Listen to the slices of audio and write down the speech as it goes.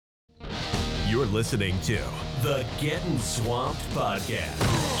You're listening to the Getting Swamped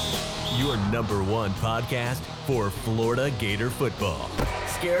Podcast, your number one podcast for Florida Gator football.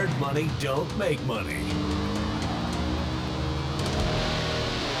 Scared money don't make money.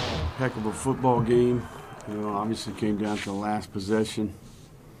 Heck of a football game. Obviously came down to the last possession.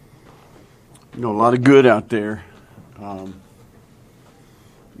 A lot of good out there. I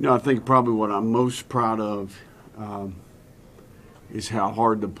think probably what I'm most proud of is how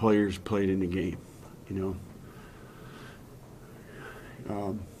hard the players played in the game.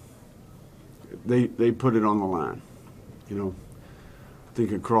 They put it on the line. I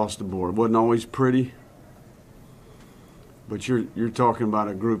think across the board. It wasn't always pretty, but you're talking about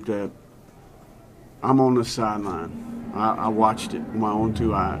a group that I'm on the sideline. I watched it with my own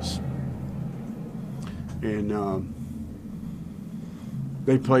two eyes. And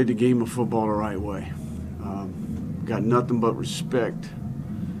they played the game of football the right way. Got nothing but respect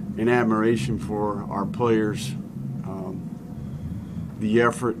and admiration for our players. The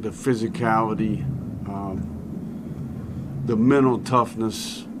effort, the physicality, the mental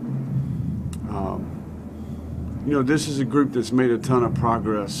toughness. This is a group that's made a ton of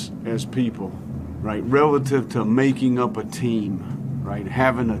progress as people, right? Relative to making up a team, right?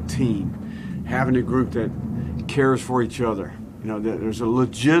 Having a team, having a group that cares for each other. That there's a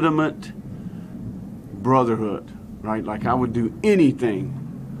legitimate brotherhood, right? Like I would do anything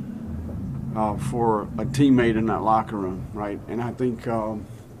for a teammate in that locker room, right? And I think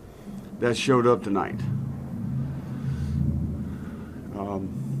that showed up tonight.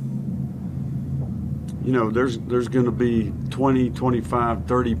 There's going to be 20, 25,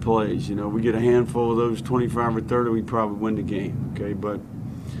 30 plays. We get a handful of those, 25 or 30, we probably win the game, okay? But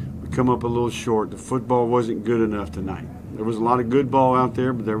we come up a little short. The football wasn't good enough tonight. There was a lot of good ball out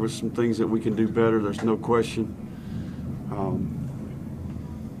there, but there was some things that we can do better. There's no question.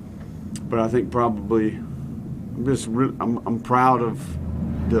 But I think probably I'm proud of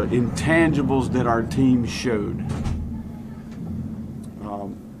the intangibles that our team showed.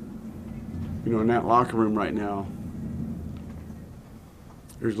 In that locker room right now,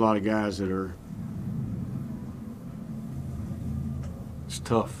 there's a lot of guys that are. It's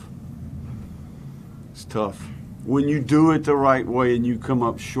tough. It's tough. When you do it the right way and you come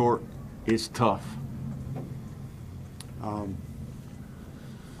up short, it's tough.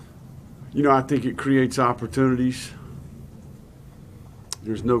 I think it creates opportunities.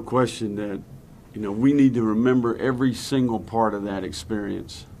 There's no question that, we need to remember every single part of that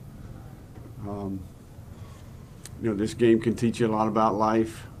experience. This game can teach you a lot about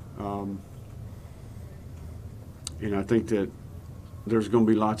life. And I think that there's going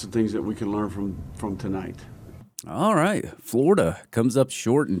to be lots of things that we can learn from tonight. All right. Florida comes up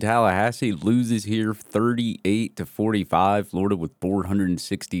short in Tallahassee, loses here 38-45. Florida with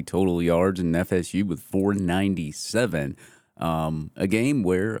 460 total yards and FSU with 497. A game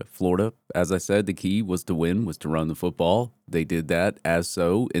where Florida, as I said, the key was to win, was to run the football. They did that as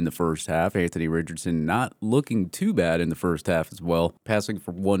so in the first half. Anthony Richardson not looking too bad in the first half as well. Passing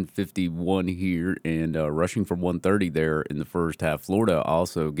for 151 here and rushing for 130 there in the first half. Florida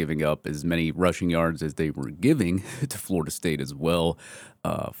also giving up as many rushing yards as they were giving to Florida State as well.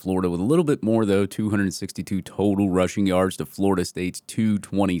 Florida with a little bit more, though, 262 total rushing yards to Florida State's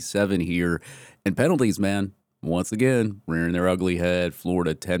 227 here. And penalties, man. Once again, rearing their ugly head.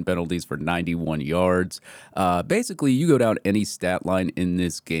 Florida, 10 penalties for 91 yards. Basically, you go down any stat line in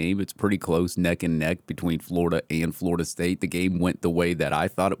this game, it's pretty close, neck and neck between Florida and Florida State. The game went the way that I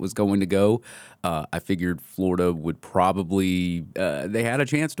thought it was going to go. I figured Florida would probably, they had a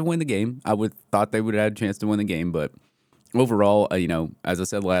chance to win the game. I thought they would have had a chance to win the game, but overall, as I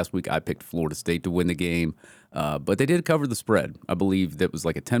said last week, I picked Florida State to win the game. But they did cover the spread. I believe that was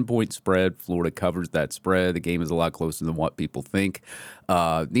like a 10-point spread. Florida covers that spread. The game is a lot closer than what people think.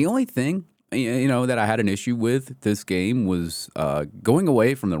 The only thing, that I had an issue with this game was going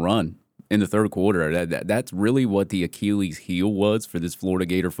away from the run in the third quarter. That's really what the Achilles heel was for this Florida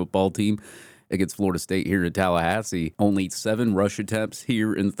Gator football team against Florida State here in Tallahassee. Only 7 rush attempts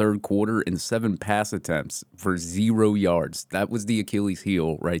here in the third quarter and 7 pass attempts for 0 yards. That was the Achilles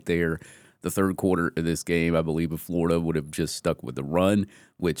heel right there. The third quarter of this game, I believe, if Florida would have just stuck with the run,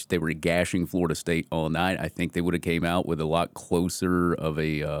 which they were gashing Florida State all night, I think they would have came out with a lot closer of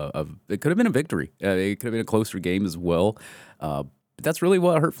it could have been a victory. It could have been a closer game as well. But that's really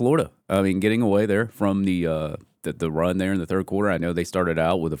what hurt Florida. I mean, getting away there from the run there in the third quarter. I know they started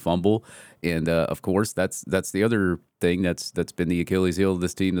out with a fumble, and of course that's the other thing that's been the Achilles heel of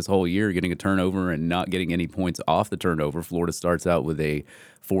this team this whole year, getting a turnover and not getting any points off the turnover. Florida starts out with a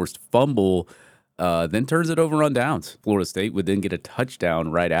forced fumble then turns it over on downs. Florida State would then get a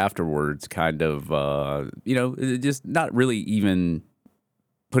touchdown right afterwards, kind of, just not really even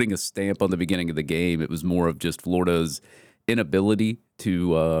putting a stamp on the beginning of the game. It was more of just Florida's inability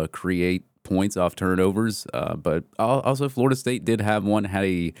to create points off turnovers. But also Florida State did have had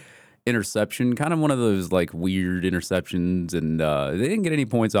a interception, kind of one of those like weird interceptions, and they didn't get any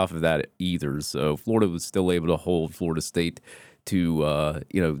points off of that either. So Florida was still able to hold Florida State to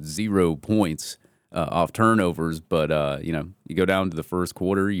 0 points off turnovers. But you go down to the first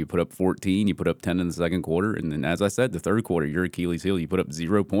quarter, you put up 14, you put up 10 in the second quarter, and then as I said, the third quarter, your Achilles heel, you put up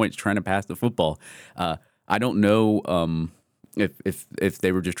 0 points trying to pass the football. I don't know if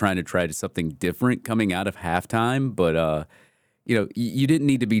they were just trying to something different coming out of halftime, but you didn't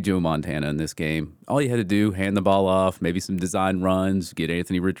need to be Joe Montana in this game. All you had to do, hand the ball off, maybe some design runs, get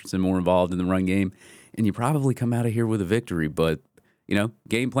Anthony Richardson more involved in the run game, and you probably come out of here with a victory. But,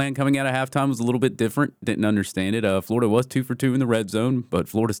 game plan coming out of halftime was a little bit different. Didn't understand it. Florida was 2 for 2 in the red zone, but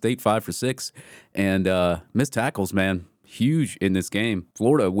Florida State 5 for 6. And missed tackles, man, huge in this game.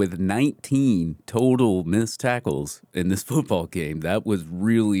 Florida with 19 total missed tackles in this football game. That was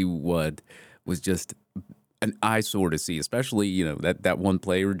really what was just an eyesore to see, especially, that one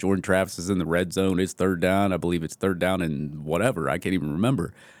player, Jordan Travis, is in the red zone. It's third down. I believe it's third down and whatever. I can't even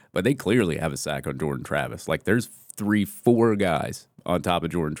remember. But they clearly have a sack on Jordan Travis. Like, there's 3-4 guys on top of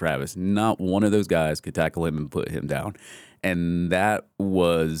Jordan Travis. Not one of those guys could tackle him and put him down. And that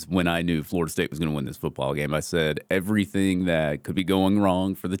was when I knew Florida State was going to win this football game. I said everything that could be going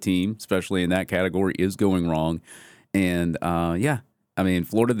wrong for the team, especially in that category, is going wrong. And,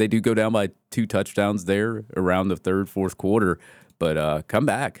 Florida, they do go down by 2 touchdowns there around the third, fourth quarter, but come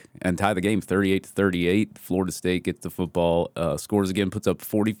back and tie the game 38-38. Florida State gets the football, scores again, puts up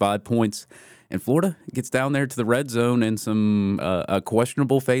 45 points, and Florida gets down there to the red zone, and a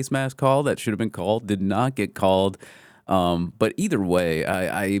questionable face mask call that should have been called did not get called. But either way,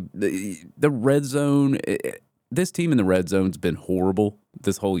 the red zone, this team in the red zone's been horrible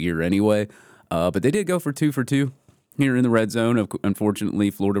this whole year anyway, but they did go for 2 for 2. Here in the red zone. Unfortunately,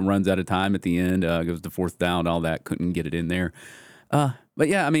 Florida runs out of time at the end, goes to fourth down, all that, couldn't get it in there. But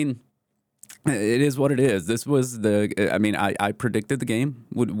yeah, it is what it is. This was I predicted the game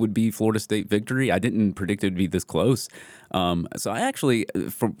would be Florida State victory. I didn't predict it would be this close. So I actually,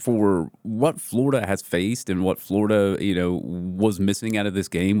 for what Florida has faced and what Florida, was missing out of this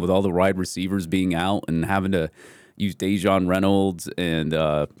game with all the wide receivers being out and having to use Dejon Reynolds and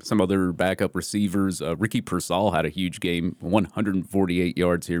some other backup receivers. Ricky Pearsall had a huge game, 148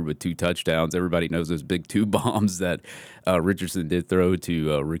 yards here with 2 touchdowns. Everybody knows those big 2 bombs that Richardson did throw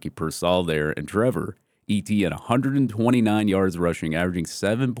to Ricky Pearsall there. And Trevor Etienne, 129 yards rushing, averaging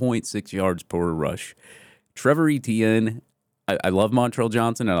 7.6 yards per rush. Trevor Etienne, I love Montrell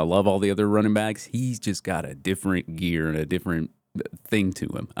Johnson and I love all the other running backs. He's just got a different gear and a different thing to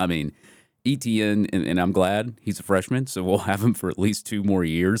him. Etienne, and I'm glad he's a freshman, so we'll have him for at least 2 more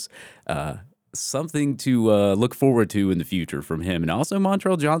years. Something to look forward to in the future from him. And also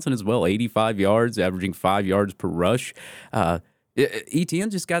Montrell Johnson as well, 85 yards, averaging 5 yards per rush.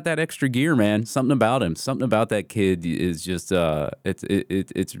 Etienne just got that extra gear, man. Something about him, something about that kid is just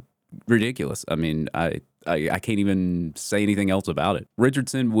it's ridiculous. I can't even say anything else about it.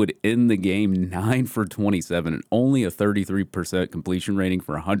 Richardson would end the game 9 for 27 and only a 33% completion rating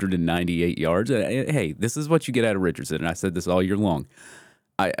for 198 yards. Hey, this is what you get out of Richardson, and I said this all year long.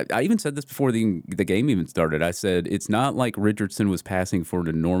 I even said this before the game even started. I said it's not like Richardson was passing for an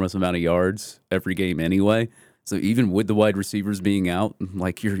enormous amount of yards every game anyway. So even with the wide receivers being out,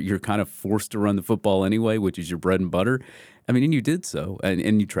 like you're kind of forced to run the football anyway, which is your bread and butter. And you did so,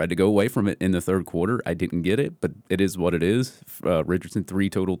 and you tried to go away from it in the third quarter. I didn't get it, but it is what it is. Richardson, 3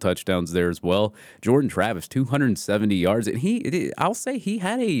 total touchdowns there as well. Jordan Travis, 270 yards, and I'll say he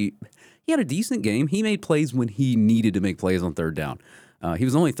had a decent game. He made plays when he needed to make plays on third down. He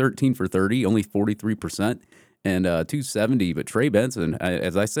was only 13 for 30, only 43%. And 270, but Trey Benson,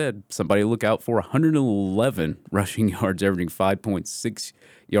 as I said, somebody to look out for, 111 rushing yards, averaging 5.6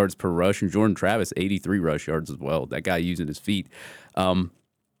 yards per rush, and Jordan Travis, 83 rush yards as well. That guy using his feet.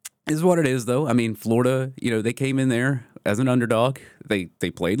 Is what it is, though. Florida, they came in there as an underdog. They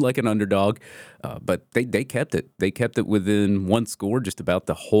played like an underdog, but they kept it. They kept it within 1 score just about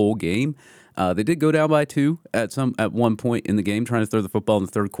the whole game. They did go down by 2 at one point in the game, trying to throw the football in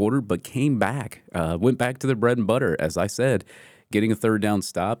the third quarter, but came back, went back to their bread and butter, as I said, getting a third down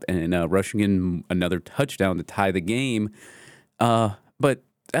stop and rushing in another touchdown to tie the game. But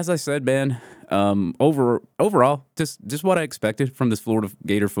as I said, man, overall, just what I expected from this Florida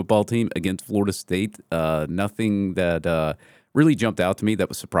Gator football team against Florida State. Nothing that really jumped out to me that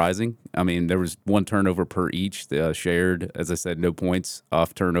was surprising. I mean, there was one turnover per each shared. As I said, no points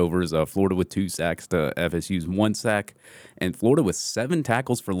off turnovers. Florida with 2 sacks to FSU's 1 sack, and Florida with 7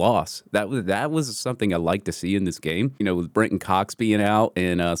 tackles for loss. That was something I like to see in this game. With Brenton Cox being out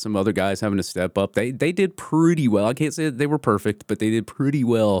and some other guys having to step up, they did pretty well. I can't say that they were perfect, but they did pretty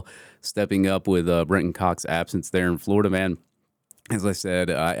well stepping up with Brenton Cox's absence there in Florida, man. As I said,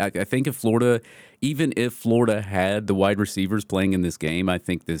 I think even if Florida had the wide receivers playing in this game, I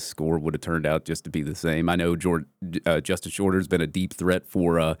think this score would have turned out just to be the same. I know Justin Shorter's been a deep threat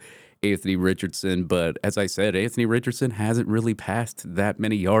for Anthony Richardson, but as I said, Anthony Richardson hasn't really passed that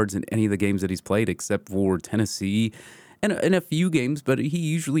many yards in any of the games that he's played except for Tennessee and a few games, but he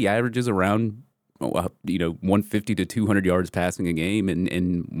usually averages around 150 to 200 yards passing a game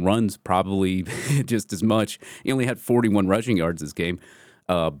and runs probably just as much. He only had 41 rushing yards this game.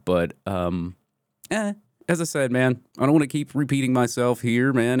 As I said, man, I don't want to keep repeating myself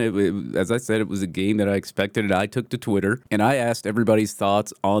here, man. As I said, it was a game that I expected, and I took to Twitter, and I asked everybody's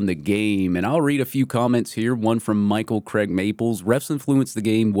thoughts on the game. And I'll read a few comments here. One from Michael Craig Maples. Refs influence the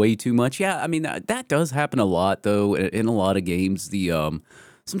game way too much. Yeah, I mean, that does happen a lot, though, in a lot of games.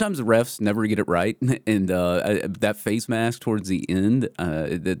 Sometimes the refs never get it right, and that face mask towards the end,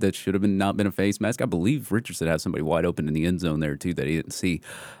 that should have not been a face mask. I believe Richardson had somebody wide open in the end zone there, too, that he didn't see.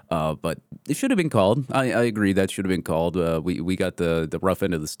 But it should have been called. I agree that should have been called. We got the rough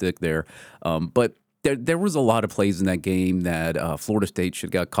end of the stick there. But there was a lot of plays in that game that Florida State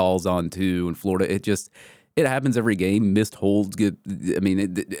should have got calls on, too, and Florida, it happens every game. Missed holds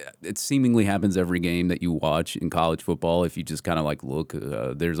it seemingly happens every game that you watch in college football. If you just kind of look,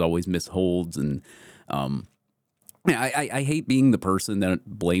 there's always missed holds. And I hate being the person that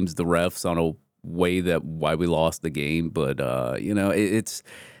blames the refs on a way why we lost the game. But,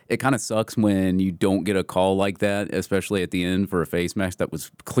 it kind of sucks when you don't get a call like that, especially at the end for a face mask that was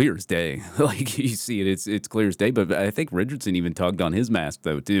clear as day. You see it, it's clear as day. But I think Richardson even tugged on his mask,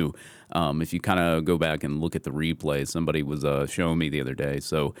 though, too. If you kind of go back and look at the replay, somebody was showing me the other day.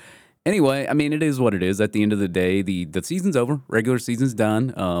 So anyway, I mean, it is what it is. At the end of the day, the season's over. Regular season's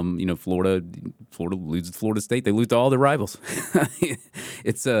done. Florida loses to Florida State. They lose to all their rivals.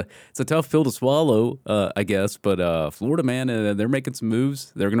 It's a tough pill to swallow, I guess. But Florida, man, they're making some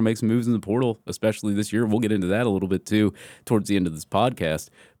moves. They're going to make some moves in the portal, especially this year. We'll get into that a little bit, too, towards the end of this podcast.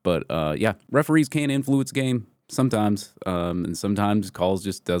 But, referees can influence game. Sometimes, and sometimes calls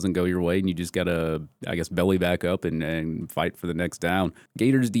just doesn't go your way, and you just gotta, I guess, belly back up and fight for the next down.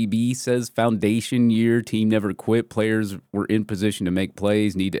 Gators DB says foundation year, team never quit, players were in position to make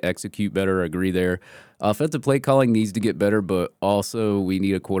plays, need to execute better. I agree there. Offensive play calling needs to get better, but also we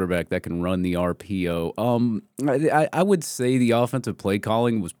need a quarterback that can run the RPO. I would say the offensive play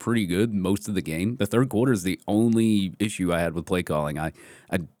calling was pretty good most of the game. The third quarter is the only issue I had with play calling. I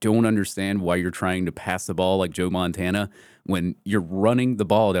don't understand why you're trying to pass the ball like Joe Montana when you're running the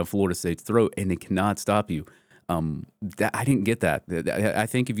ball down Florida State's throat and they cannot stop you. I didn't get that. I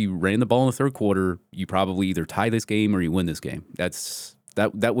think if you ran the ball in the third quarter, you probably either tie this game or you win this game.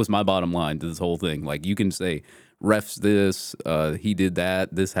 That was my bottom line to this whole thing. You can say refs this, he did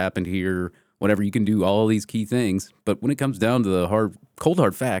that, this happened here, whatever. You can do all these key things, but when it comes down to the cold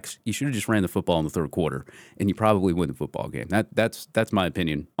hard facts, you should have just ran the football in the third quarter, and you probably win the football game. That's my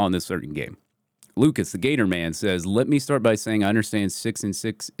opinion on this certain game. Lucas, the Gator man, says, "Let me start by saying I understand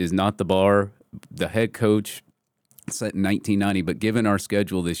 6-6 is not the bar. The head coach set in 1990, but given our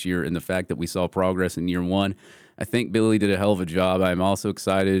schedule this year and the fact that we saw progress in year one, I think Billy did a hell of a job. I'm also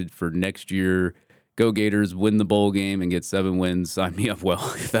excited for next year. Go Gators, win the bowl game and get 7 wins. Sign me up."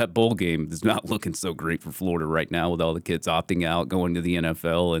 Well, that bowl game is not looking so great for Florida right now with all the kids opting out, going to the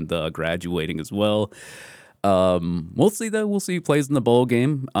NFL, and graduating as well. We'll see, though. We'll see who plays in the bowl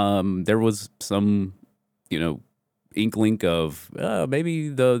game. There was some, inkling of maybe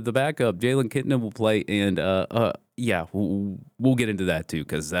the backup, Jalen Kitna, will play. And, we'll get into that, too,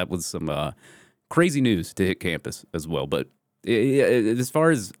 because that was some crazy news to hit campus as well. But as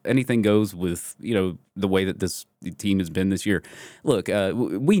far as anything goes with, the way that this team has been this year, look,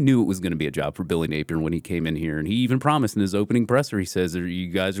 we knew it was going to be a job for Billy Napier when he came in here. And he even promised in his opening presser, he says, "You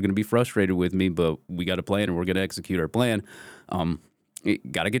guys are going to be frustrated with me, but we got a plan and we're going to execute our plan."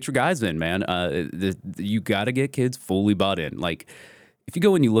 Got to get your guys in, man. You got to get kids fully bought in. If you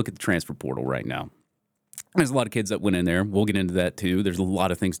go and you look at the transfer portal right now, there's a lot of kids that went in there. We'll get into that, too. There's a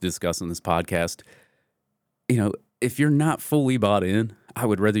lot of things to discuss on this podcast. If you're not fully bought in, I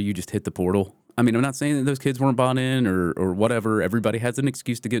would rather you just hit the portal. I mean, I'm not saying that those kids weren't bought in or whatever. Everybody has an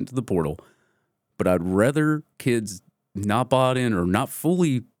excuse to get into the portal. But I'd rather kids not bought in or not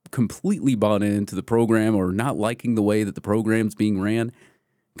fully completely bought into the program or not liking the way that the program's being ran,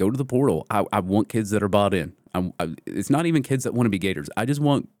 go to the portal. I want kids that are bought in. It's not even kids that want to be Gators. I just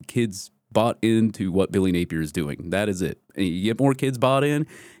want kids bought into what Billy Napier is doing. That is it. And you get more kids bought in,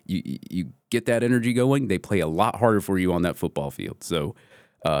 you get that energy going, they play a lot harder for you on that football field. So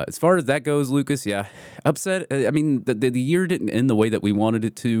as far as that goes, Lucas, yeah, upset. I mean, the year didn't end the way that we wanted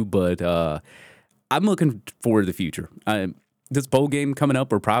it to, but I'm looking forward to the future. This bowl game coming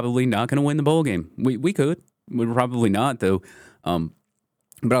up, we're probably not going to win the bowl game. We could. We're probably not, though.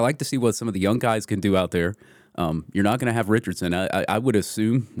 But I like to see what some of the young guys can do out there. You're not going to have Richardson. I would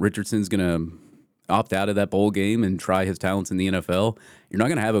assume Richardson's going to opt out of that bowl game and try his talents in the NFL. You're not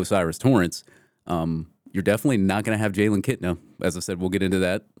going to have Osiris Torrance. You're definitely not going to have Jalen Kitna. As I said, we'll get into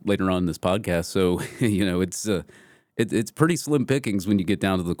that later on in this podcast. So, it's pretty slim pickings when you get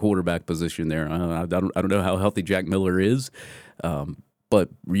down to the quarterback position there. I don't know how healthy Jack Miller is, but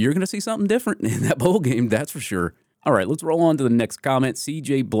you're going to see something different in that bowl game, that's for sure. All right, let's roll on to the next comment.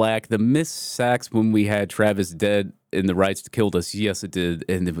 CJ Black, the missed sacks when we had Travis dead and the rights killed us. Yes, it did,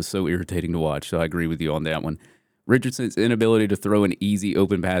 and it was so irritating to watch. So I agree with you on that one. Richardson's inability to throw an easy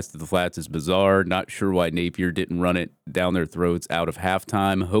open pass to the flats is bizarre. Not sure why Napier didn't run it down their throats out of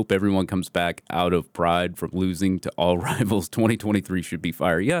halftime. Hope everyone comes back out of pride from losing to all rivals. 2023 should be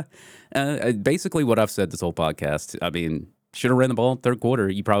fire. Yeah, basically what I've said this whole podcast. I mean, should have ran the ball in third quarter.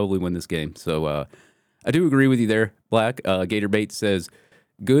 You probably win this game. So I do agree with you there, Black. Gator Bait says,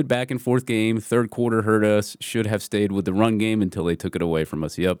 good back and forth game. Third quarter hurt us. Should have stayed with the run game until they took it away from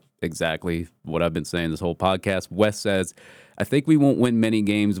us. Yep, exactly what I've been saying this whole podcast. Wes says, I think we won't win many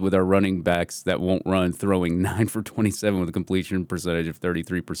games with our running backs that won't run, throwing 9 for 27 with a completion percentage of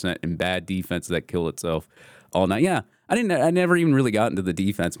 33% and bad defense that kill itself all night. Yeah, I never even really got into the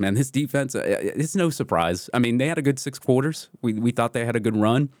defense, man. This defense, it's no surprise. I mean, they had a good 6 quarters. We thought they had a good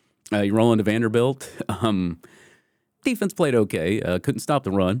run. You roll into Vanderbilt. Defense played okay. Couldn't stop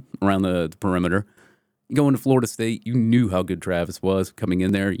the run around the perimeter. You go into Florida State, you knew how good Travis was coming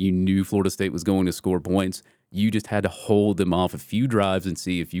in there. You knew Florida State was going to score points. You just had to hold them off a few drives and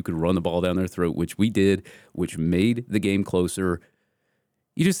see if you could run the ball down their throat, which we did, which made the game closer.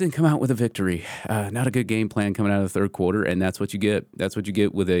 You just didn't come out with a victory. Not a good game plan coming out of the third quarter, and that's what you get. That's what you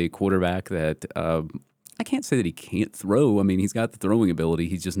get with a quarterback that I can't say that he can't throw. I mean, he's got the throwing ability.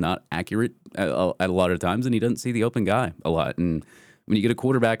 He's just not accurate at a lot of times, and he doesn't see the open guy a lot. And when you get a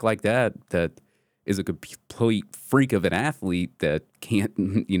quarterback like that is a complete freak of an athlete that can't,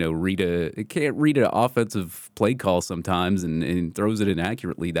 read an offensive play call sometimes and throws it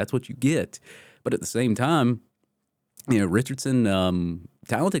inaccurately, that's what you get. But at the same time, Richardson,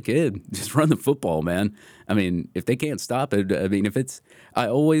 talented kid, just run the football, man. I mean, if they can't stop it, I mean,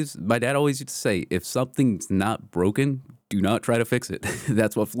 my dad always used to say, if something's not broken, do not try to fix it.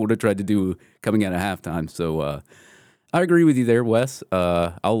 That's what Florida tried to do coming out of halftime. So I agree with you there, Wes.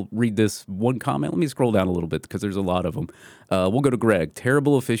 I'll read this one comment. Let me scroll down a little bit because there's a lot of them. We'll go to Greg.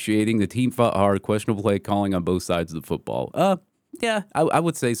 Terrible officiating. The team fought hard. Questionable play calling on both sides of the football. Yeah, I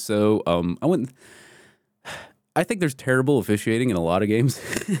would say so. I think there's terrible officiating in a lot of games.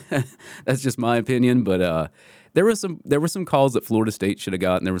 That's just my opinion. But there were some calls that Florida State should have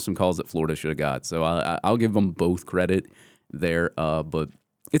got, and there were some calls that Florida should have got. So I'll give them both credit there. But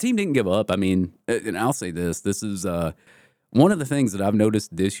the team didn't give up. I mean, and I'll say this. This is one of the things that I've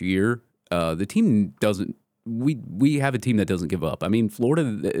noticed this year. The team doesn't. We have a team that doesn't give up. I mean,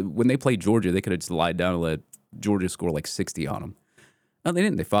 Florida, when they played Georgia, they could have just lied down and let Georgia score like 60 on them. No, they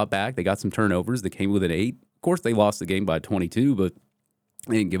didn't. They fought back. They got some turnovers. They came with an 8. Of course, they lost the game by 22, but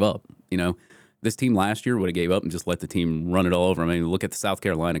they didn't give up. This team last year would have gave up and just let the team run it all over. I mean, look at the South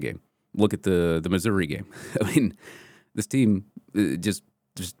Carolina game. Look at the Missouri game. I mean, this team just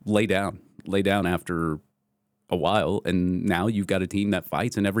lay down after a while, and now you've got a team that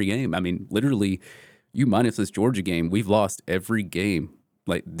fights in every game. I mean, literally, you minus this Georgia game, we've lost every game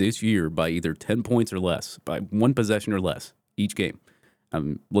like this year by either 10 points or less, by 1 possession or less each game.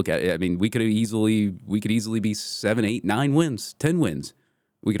 Look at it. I mean, we could easily be 7, 8, 9 wins, 10 wins.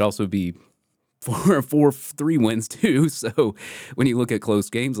 We could also be 3 wins too. So when you look at close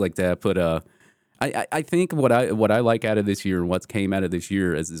games like that, but I think what I like out of this year and what's came out of this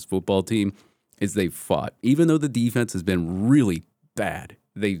year as this football team is they've fought. Even though the defense has been really bad,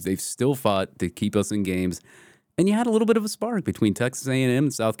 they've still fought to keep us in games. And you had a little bit of a spark between Texas A&M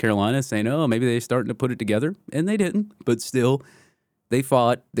and South Carolina saying, oh, maybe they're starting to put it together. And they didn't, but still. They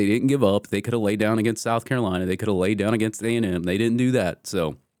fought. They didn't give up. They could have laid down against South Carolina. They could have laid down against A&M. They didn't do that.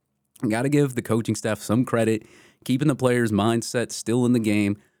 So got to give the coaching staff some credit, keeping the players' mindset still in the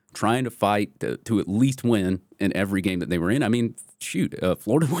game, trying to fight to at least win in every game that they were in. I mean, shoot,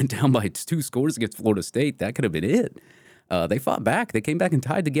 Florida went down by 2 scores against Florida State. That could have been it. They fought back. They came back and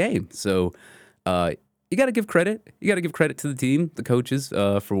tied the game. So you got to give credit. You got to give credit to the team, the coaches,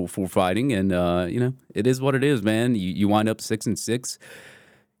 for fighting. And, it is what it is, man. You wind up 6-6.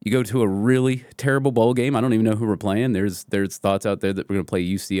 You go to a really terrible bowl game. I don't even know who we're playing. There's thoughts out there that we're going to play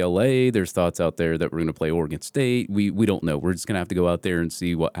UCLA. There's thoughts out there that we're going to play Oregon State. We don't know. We're just going to have to go out there and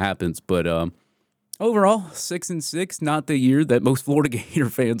see what happens. But overall, 6-6, not the year that most Florida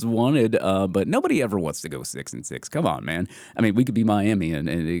Gator fans wanted. But nobody ever wants to go 6-6. Come on, man. I mean, we could be Miami and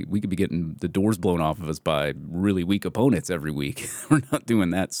we could be getting the doors blown off of us by really weak opponents every week. We're not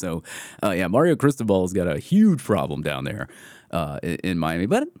doing that. So, Mario Cristobal's got a huge problem down there in Miami.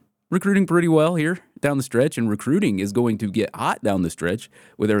 But recruiting pretty well here down the stretch, and recruiting is going to get hot down the stretch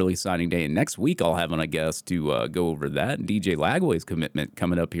with early signing day. And next week I'll have on a guest to go over that. And DJ Lagway's commitment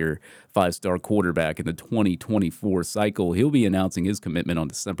coming up here, 5-star quarterback in the 2024 cycle. He'll be announcing his commitment on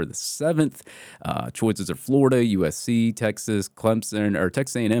December the 7th. Choices are Florida, USC, Texas, Clemson, or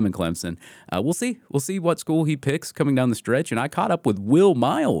Texas A&M and Clemson. We'll see. We'll see what school he picks coming down the stretch. And I caught up with Will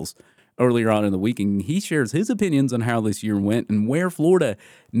Miles earlier on in the week, and he shares his opinions on how this year went and where Florida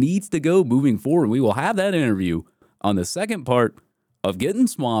needs to go moving forward. We will have that interview on the second part of Getting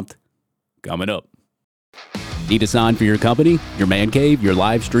Swamped coming up. Need a sign for your company, your man cave, your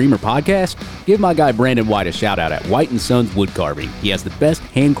live stream, or podcast? Give my guy Brandon White a shout out at White & Sons Wood Carving. He has the best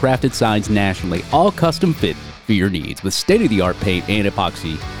handcrafted signs nationally, all custom fit for your needs. With state-of-the-art paint and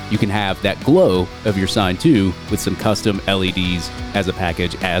epoxy, you can have that glow of your sign too with some custom LEDs as a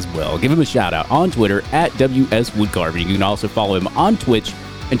package as well. Give him a shout out on Twitter at WS Woodcarving. You can also follow him on Twitch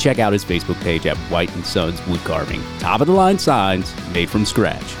and check out his Facebook page at White & Sons Woodcarving. Top of the line signs made from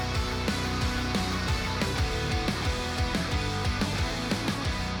scratch.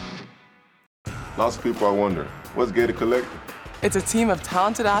 Lots of people are wondering, what's Gator Collective? It's a team of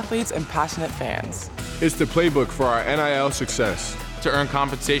talented athletes and passionate fans. It's the playbook for our NIL success. To earn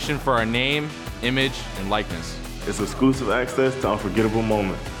compensation for our name, image, and likeness. It's exclusive access to unforgettable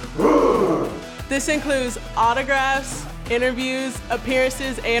moments. This includes autographs, interviews,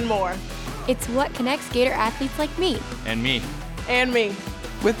 appearances, and more. It's what connects Gator athletes like me. And me. And me.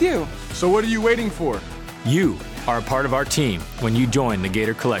 With you. So what are you waiting for? You are a part of our team when you join the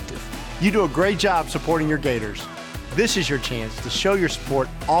Gator Collective. You do a great job supporting your Gators. This is your chance to show your support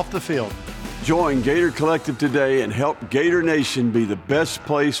off the field. Join Gator Collective today and help Gator Nation be the best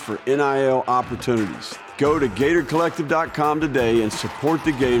place for NIL opportunities. Go to GatorCollective.com today and support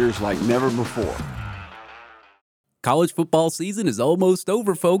the Gators like never before. College football season is almost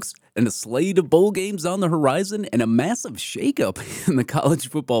over, folks, and a slate of bowl games on the horizon and a massive shakeup in the college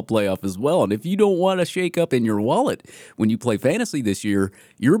football playoff as well. And if you don't want a shakeup in your wallet when you play fantasy this year,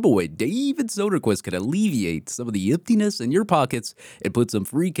 your boy David Soderquist could alleviate some of the emptiness in your pockets and put some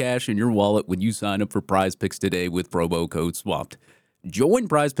free cash in your wallet when you sign up for Prize Picks today with promo code SWAMPED. Join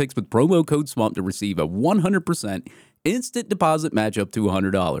Prize Picks with promo code SWAMPED to receive a 100% instant deposit match up to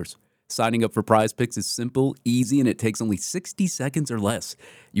 $100. Signing up for Prize Picks is simple, easy, and it takes only 60 seconds or less.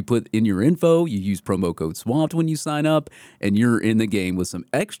 You put in your info, you use promo code SWAMPED when you sign up, and you're in the game with some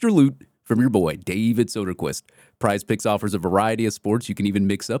extra loot from your boy, David Soderquist. Prize Picks offers a variety of sports. You can even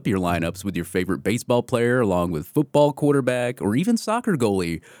mix up your lineups with your favorite baseball player, along with football quarterback, or even soccer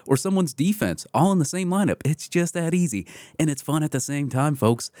goalie, or someone's defense, all in the same lineup. It's just that easy, and it's fun at the same time,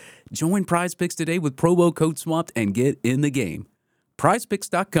 folks. Join Prize Picks today with promo code SWAMPED and get in the game.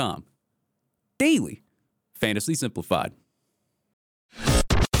 PrizePicks.com. Daily Fantasy Simplified.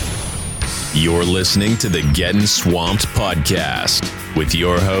 You're listening to the Getting Swamped podcast with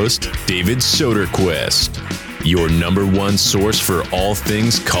your host, David Soderquist, your number one source for all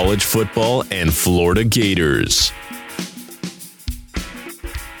things college football and Florida Gators.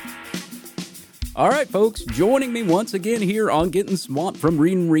 All right, folks, joining me once again here on Getting Swamped from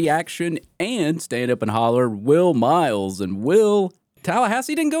Reading Reaction and Stand Up and Holler, Will Miles. And Will,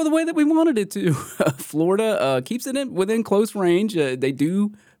 Tallahassee didn't go the way that we wanted it to. Florida keeps it within close range. They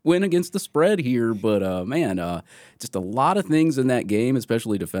do win against the spread here, but just a lot of things in that game,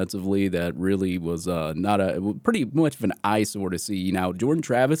 especially defensively, that really was pretty much of an eyesore to see. Now, Jordan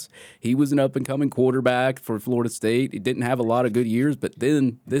Travis, he was an up-and-coming quarterback for Florida State. He didn't have a lot of good years, but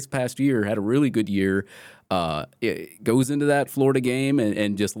then this past year had a really good year. It goes into that Florida game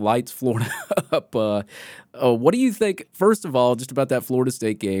and just lights Florida up. What do you think, first of all, just about that Florida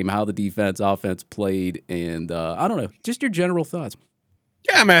State game, how the defense, offense played, and I don't know, just your general thoughts?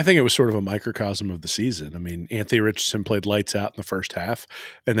 Yeah, I mean, I think it was sort of a microcosm of the season. I mean, Anthony Richardson played lights out in the first half,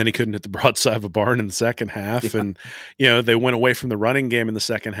 and then he couldn't hit the broadside of a barn in the second half. Yeah. And, they went away from the running game in the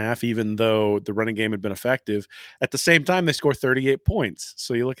second half, even though the running game had been effective. At the same time, they scored 38 points.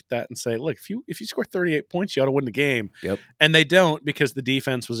 So you look at that and say, look, if you score 38 points, you ought to win the game. Yep. And they don't, because the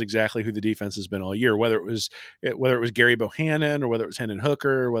defense was exactly who the defense has been all year, whether it was Gary Bohannon or whether it was Hendon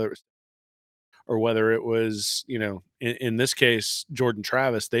Hooker, or whether it was, in this case, Jordan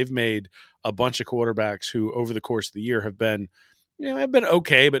Travis. They've made a bunch of quarterbacks who over the course of the year have been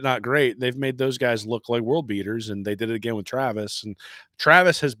okay, but not great. They've made those guys look like world beaters, and they did it again with Travis. And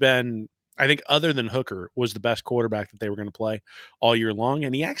Travis has been, I think, other than Hooker, was the best quarterback that they were going to play all year long.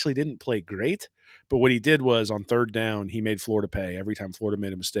 And he actually didn't play great, but what he did was on third down, he made Florida pay every time Florida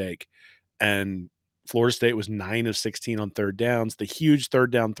made a mistake. And Florida State was 9 of 16 on third downs. The huge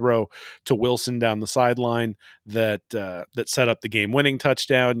third down throw to Wilson down the sideline that set up the game-winning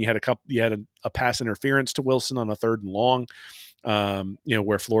touchdown. You had a pass interference to Wilson on a 3rd and long,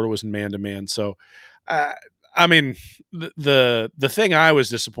 where Florida was in man-to-man. So, I mean, the thing I was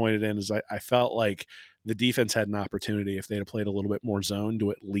disappointed in is I felt like the defense had an opportunity, if they had played a little bit more zone, to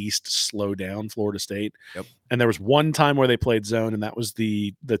at least slow down Florida State. Yep. And there was one time where they played zone, and that was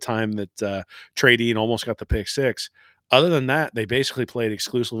the time that Trey Dean almost got the pick six. Other than that, they basically played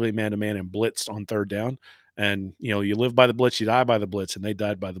exclusively man-to-man and blitzed on third down. And, you live by the blitz, you die by the blitz, and they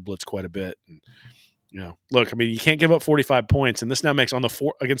died by the blitz quite a bit. And, look, I mean, you can't give up 45 points, and this now makes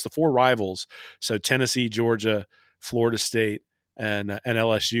against the 4 rivals. So Tennessee, Georgia, Florida State, and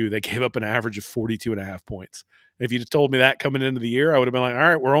LSU, they gave up an average of 42.5 points. If you'd told me that coming into the year, I would have been like, all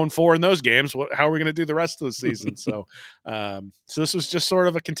right, we're 0-4 in those games. How are we going to do the rest of the season? So this was just sort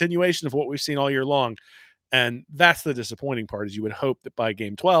of a continuation of what we've seen all year long. And that's the disappointing part, is you would hope that by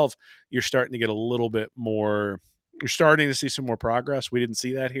game 12, you're starting to get a little bit more – you're starting to see some more progress. We didn't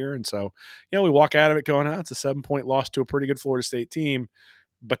see that here. And so, we walk out of it going, it's a 7-point loss to a pretty good Florida State team.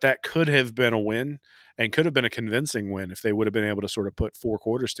 But that could have been a win, and could have been a convincing win if they would have been able to sort of put 4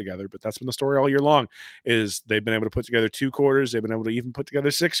 quarters together. But that's been the story all year long, is they've been able to put together 2 quarters. They've been able to even put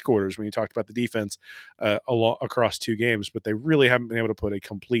together 6 quarters when you talked about the defense across 2 games. But they really haven't been able to put a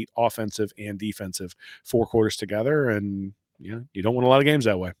complete offensive and defensive 4 quarters together. And, you don't win a lot of games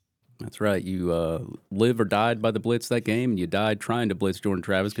that way. That's right. You live or died by the blitz that game, and you died trying to blitz Jordan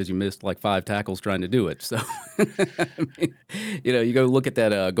Travis because you missed like 5 tackles trying to do it. So, I mean, you go look at that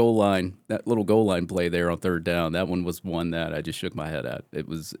that little goal line play there on third down. That one was one that I just shook my head at. It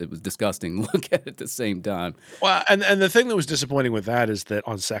was disgusting to look at the same time. Well, and the thing that was disappointing with that is that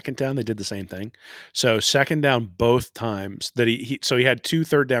on second down, they did the same thing. So second down, both times that he had 2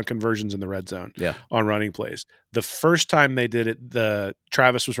 third down conversions in the red zone on running plays. The first time they did it,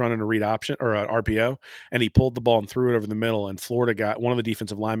 Travis was running a read option or an RPO, and he pulled the ball and threw it over the middle, and Florida one of the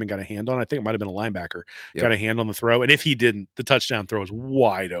defensive linemen got a hand on it. I think it might have been a linebacker, got a hand on the throw. And if he didn't, the touchdown throw was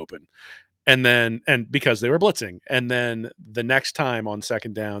wide open. And because they were blitzing. And then the next time on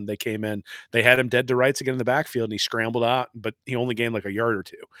second down, they came in, they had him dead to rights again in the backfield, and he scrambled out, but he only gained like a yard or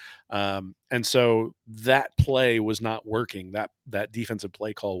 2. And so that play was not working. That defensive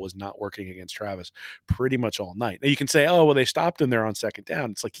play call was not working against Travis pretty much all night. Now you can say, oh, well, they stopped him there on second down.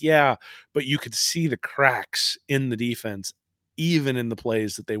 It's like, yeah, but you could see the cracks in the defense, even in the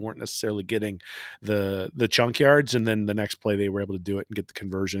plays that they weren't necessarily getting the chunk yards. And then the next play, they were able to do it and get the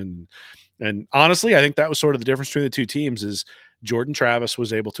conversion. And honestly, I think that was sort of the difference between the 2 teams, is Jordan Travis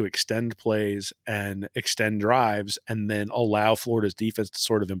was able to extend plays and extend drives and then allow Florida's defense to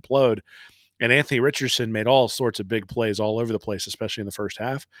sort of implode. And Anthony Richardson made all sorts of big plays all over the place, especially in the first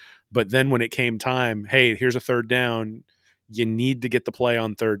half. But then when it came time, hey, here's a third down, you need to get the play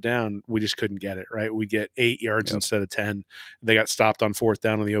on third down. We just couldn't get it, right? We get 8 yards instead of 10. They got stopped on fourth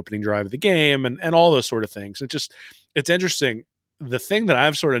down on the opening drive of the game, and all those sort of things. It's interesting. The thing that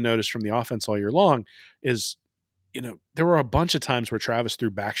I've sort of noticed from the offense all year long is, there were a bunch of times where Travis threw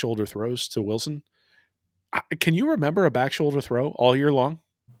back shoulder throws to Wilson. Can you remember a back shoulder throw all year long?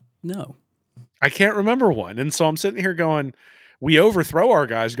 No. I can't remember one. And so I'm sitting here going, we overthrow our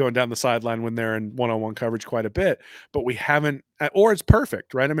guys going down the sideline when they're in one-on-one coverage quite a bit, but we haven't, or it's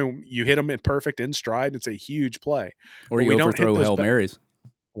perfect, right? I mean, you hit them in perfect in stride, it's a huge play. Or you overthrow Hail Marys.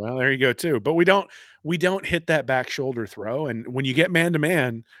 Well, there you go too. But we don't hit that back shoulder throw. And when you get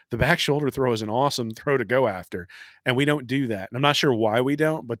man-to-man, the back shoulder throw is an awesome throw to go after. And we don't do that. And I'm not sure why we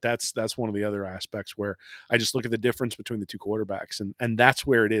don't, but that's one of the other aspects where I just look at the difference between the 2 quarterbacks. And that's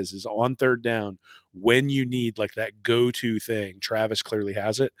where it is on third down, when you need like that go-to thing. Travis clearly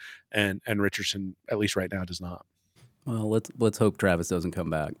has it, and Richardson, at least right now, does not. Well, let's hope Travis doesn't come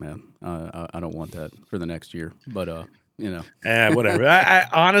back, man. I don't want that for the next year. But Whatever. I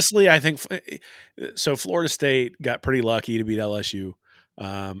honestly, I think so. Florida State got pretty lucky to beat LSU.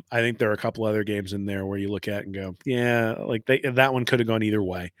 I think there are a couple other games in there where you look at and go, yeah, like that one could have gone either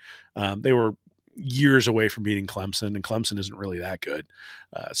way. They were years away from beating Clemson, and Clemson isn't really that good.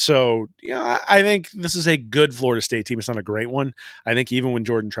 I think this is a good Florida State team. It's not a great one. I think even when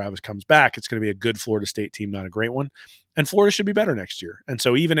Jordan Travis comes back, it's going to be a good Florida State team, not a great one. And Florida should be better next year. And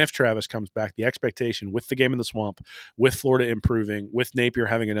so even if Travis comes back, the expectation with the game in the swamp, with Florida improving, with Napier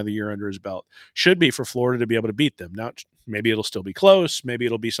having another year under his belt, should be for Florida to be able to beat them. Now, maybe it'll still be close. Maybe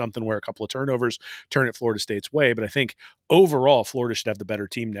it'll be something where a couple of turnovers turn it Florida State's way. But I think overall, Florida should have the better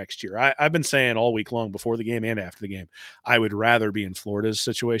team next year. I've been saying all week long, before the game and after the game, I would rather be in Florida's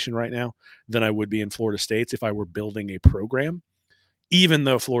situation right now than I would be in Florida State's if I were building a program, even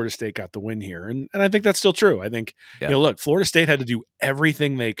though Florida State got the win here. And I think that's still true. I think, look, Florida State had to do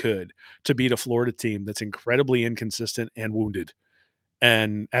everything they could to beat a Florida team that's incredibly inconsistent and wounded.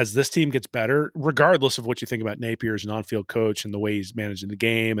 And as this team gets better, regardless of what you think about Napier as an on-field coach and the way he's managing the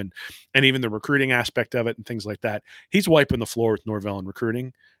game and even the recruiting aspect of it and things like that, he's wiping the floor with Norvell in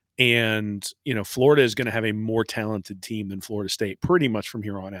recruiting. And, Florida is going to have a more talented team than Florida State pretty much from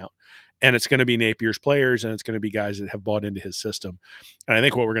here on out. And it's going to be Napier's players, and it's going to be guys that have bought into his system. And I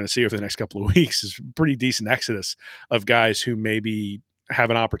think what we're going to see over the next couple of weeks is a pretty decent exodus of guys who maybe have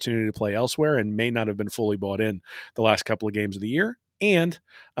an opportunity to play elsewhere and may not have been fully bought in the last couple of games of the year. And,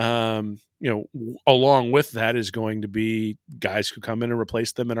 along with that is going to be guys who come in and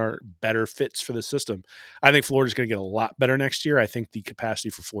replace them and are better fits for the system. I think Florida's going to get a lot better next year. I think the capacity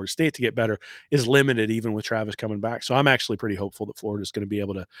for Florida State to get better is limited even with Travis coming back. So I'm actually pretty hopeful that Florida's going to be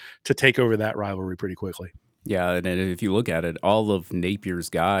able to take over that rivalry pretty quickly. Yeah, and if you look at it, all of Napier's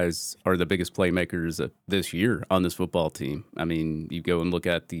guys are the biggest playmakers this year on this football team. I mean, you go and look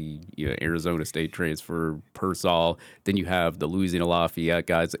at the Arizona State transfer, Pearsall, then you have the Louisiana Lafayette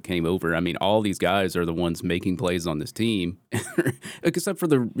guys that came over. I mean, all these guys are the ones making plays on this team, except for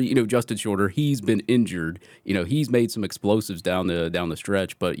the Justin Shorter. He's been injured. He's made some explosives down the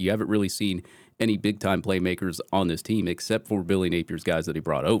stretch, but you haven't really seen any big time playmakers on this team except for Billy Napier's guys that he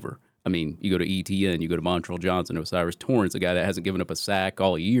brought over. I mean, you go to ETN, you go to Montrell Johnson, Osiris Torrance, a guy that hasn't given up a sack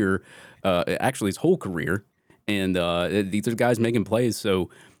all year, actually his whole career. And these are guys making plays. So,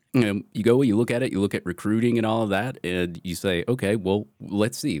 you go, you look at it, you look at recruiting and all of that, and you say, okay, well,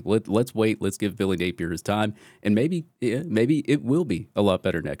 let's see. Let's wait. Let's give Billy Napier his time. And maybe it will be a lot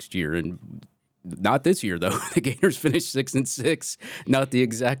better next year. And not this year, though. The Gators finished 6-6, not the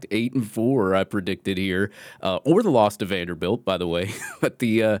exact 8-4 I predicted here, or the loss to Vanderbilt, by the way. But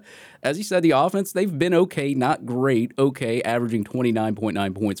as you said, the offense, they've been okay, not great, okay, averaging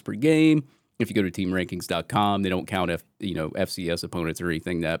 29.9 points per game. If you go to teamrankings.com, they don't count FCS opponents or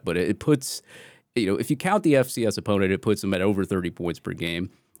anything but it puts, if you count the FCS opponent, it puts them at over 30 points per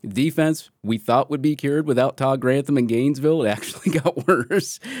game. Defense, we thought would be cured without Todd Grantham in Gainesville. It actually got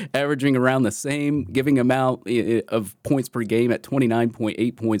worse, averaging around the same giving amount of points per game at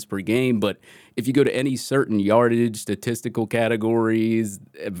 29.8 points per game. But if you go to any certain yardage, statistical categories,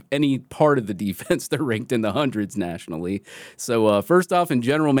 any part of the defense, they're ranked in the hundreds nationally. So first off, in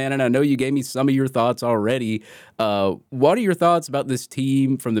general, man, and I know you gave me some of your thoughts already. What are your thoughts about this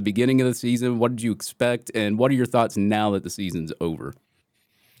team from the beginning of the season? What did you expect? And what are your thoughts now that the season's over?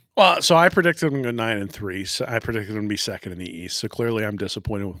 Well, so I predicted them to go 9-3. So I predicted them to be second in the East. So clearly I'm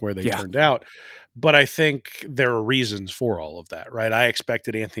disappointed with where they turned out. But I think there are reasons for all of that, right? I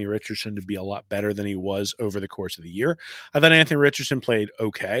expected Anthony Richardson to be a lot better than he was over the course of the year. I thought Anthony Richardson played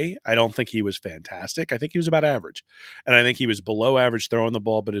okay. I don't think he was fantastic. I think he was about average. And I think he was below average throwing the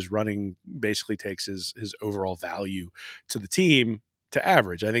ball, but his running basically takes his overall value to the team to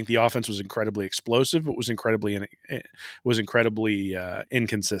average. I think the offense was incredibly explosive, but was incredibly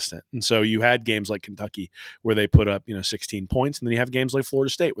inconsistent. And so you had games like Kentucky where they put up 16 points, and then you have games like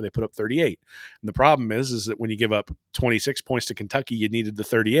Florida State where they put up 38. And the problem is that when you give up 26 points to Kentucky, you needed the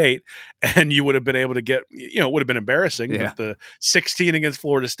 38, and you would have been able to get it would have been embarrassing. But the 16 against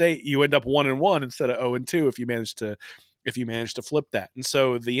Florida State, you end up 1-1 instead of 0-2 if you manage to flip that. And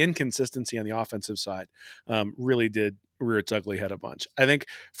so the inconsistency on the offensive side really did rear its ugly head a bunch. I think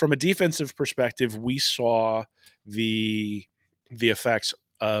from a defensive perspective, we saw the effects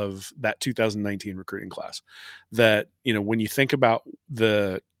of that 2019 recruiting class. That, when you think about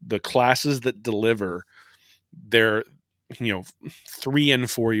the classes that deliver, they're 3 and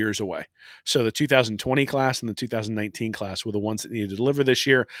 4 years away. So the 2020 class and the 2019 class were the ones that needed to deliver this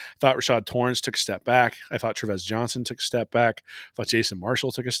year. I thought Rashad Torrance took a step back. I thought Trevez Johnson took a step back. I thought Jason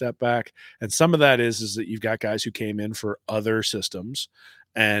Marshall took a step back. And some of that is that you've got guys who came in for other systems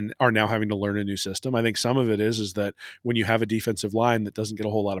and are now having to learn a new system. I think some of it is that when you have a defensive line that doesn't get a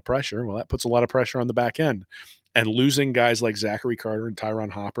whole lot of pressure, well, that puts a lot of pressure on the back end. And losing guys like Zachary Carter and Tyron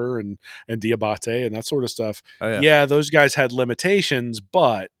Hopper and Diabate and that sort of stuff, yeah, those guys had limitations,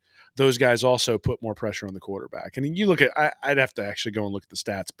 but those guys also put more pressure on the quarterback. And you look at, I'd have to actually go and look at the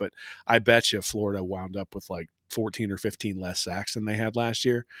stats, but I bet you Florida wound up with like 14 or 15 less sacks than they had last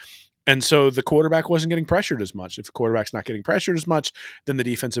year. And so the quarterback wasn't getting pressured as much. If the quarterback's not getting pressured as much, then the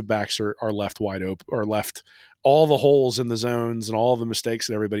defensive backs are left wide open, or left all the holes in the zones and all the mistakes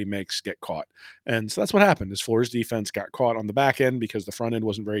that everybody makes get caught. And so that's what happened is Florida's defense got caught on the back end because the front end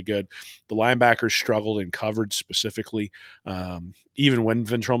wasn't very good. The linebackers struggled in coverage specifically, even when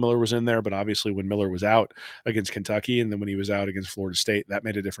Ventrell Miller was in there. But obviously when Miller was out against Kentucky and then when he was out against Florida State, that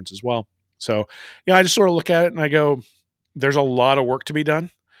made a difference as well. So, I just sort of look at it and I go, there's a lot of work to be done.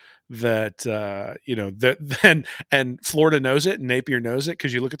 That and Florida knows it and Napier knows it,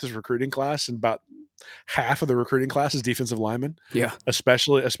 because you look at this recruiting class and about half of the recruiting class is defensive linemen. Yeah.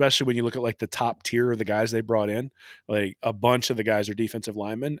 Especially when you look at like the top tier of the guys they brought in, like a bunch of the guys are defensive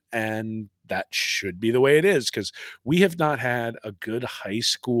linemen, and that should be the way it is, because we have not had a good high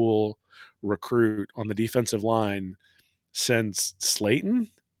school recruit on the defensive line since Slayton.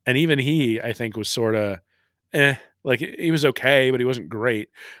 And even he, I think, was sort of like he was okay, but he wasn't great.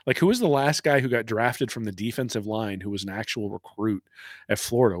 Like, who was the last guy who got drafted from the defensive line who was an actual recruit at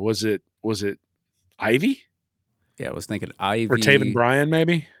Florida? Was it Ivy? Yeah, I was thinking Ivy. Or Taven Bryan,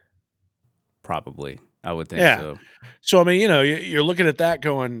 maybe? Probably. I would think so. So, I mean, you're looking at that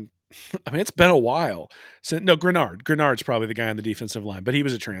going, I mean, it's been a while. So, no, Grenard's probably the guy on the defensive line, but he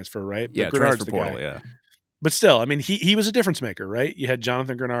was a transfer, right? Yeah, but Grenard's transfer portal, yeah. But still, I mean, he was a difference maker, right? You had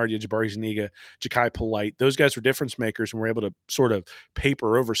Jonathan Grenard, you had Jabari Zuniga, Ja'Kai Polite. Those guys were difference makers and were able to sort of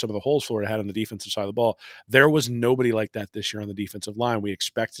paper over some of the holes Florida had on the defensive side of the ball. There was nobody like that this year on the defensive line. We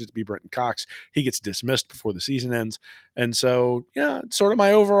expected it to be Brenton Cox. He gets dismissed before the season ends. And so, sort of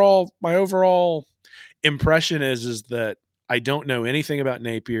my overall impression is that I don't know anything about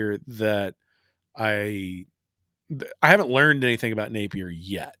Napier, that I haven't learned anything about Napier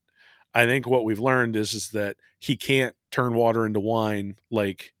yet. I think what we've learned is that he can't turn water into wine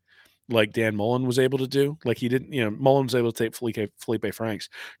like Dan Mullen was able to do. Like he didn't, Mullen was able to take Felipe Franks,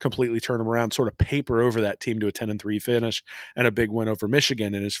 completely turn him around, sort of paper over that team to a 10-3 finish and a big win over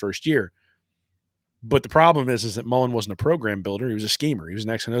Michigan in his first year. But the problem is that Mullen wasn't a program builder. He was a schemer. He was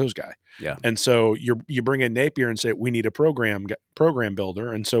an X and O's guy. Yeah. And so you bring in Napier and say, we need a program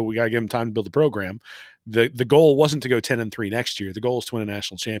builder. And so we got to give him time to build the program. The goal wasn't to go 10-3 next year. The goal is to win a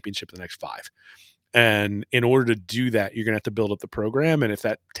national championship in the next 5. And in order to do that, you're going to have to build up the program. And if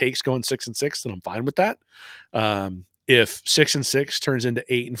that takes going 6-6, then I'm fine with that. If 6-6 turns into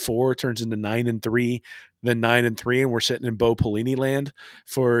 8-4, turns into 9-3, then 9-3, and we're sitting in Bo Pelini land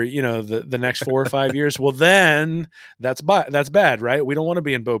for the next 4 or 5 years, well, then that's bad, right? We don't want to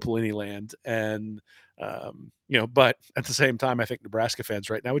be in Bo Pelini land, and but at the same time, I think Nebraska fans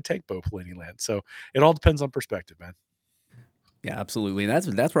right now would take Bo Pelini land. So it all depends on perspective, man. Yeah, absolutely.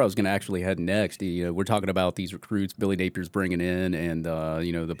 And that's where I was going to actually head next. We're talking about these recruits Billy Napier's bringing in, and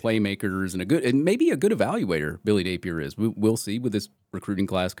the playmakers, and maybe a good evaluator Billy Napier is. We'll see with this recruiting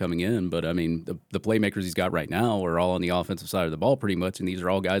class coming in, but I mean the playmakers he's got right now are all on the offensive side of the ball pretty much, and these are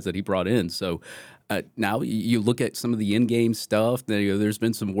all guys that he brought in. So now you look at some of the in-game stuff. There's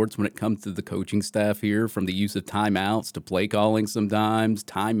been some warts when it comes to the coaching staff here, from the use of timeouts to play calling sometimes,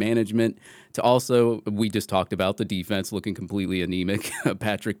 time management, to also, we just talked about the defense looking completely anemic,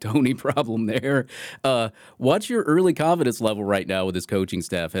 Patrick Toney problem there. What's your early confidence level right now with this coaching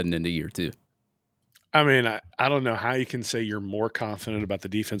staff heading into year 2? I mean, I don't know how you can say you're more confident about the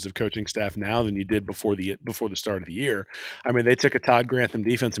defensive coaching staff now than you did before the start of the year. I mean, they took a Todd Grantham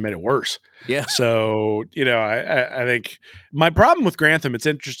defense and made it worse. Yeah. So, I think my problem with Grantham, it's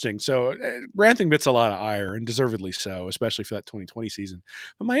interesting. So Grantham gets a lot of ire, and deservedly so, especially for that 2020 season.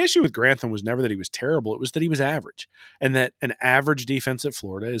 But my issue with Grantham was never that he was terrible. It was that he was average, and that an average defense at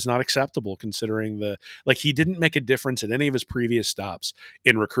Florida is not acceptable considering he didn't make a difference at any of his previous stops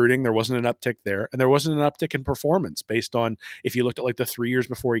in recruiting. There wasn't an uptick there, and there wasn't an uptick in performance based on, if you looked at like the 3 years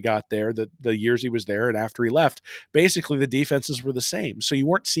before he got there, the years he was there, and after he left, basically the defenses were the same. So you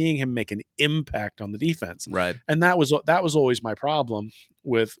weren't seeing him make an impact on the defense. Right. And that was always my problem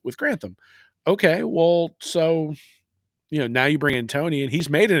with Grantham. Okay, well, so now you bring in Toney, and he's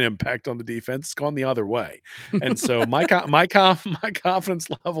made an impact on the defense. It's gone the other way. And so my confidence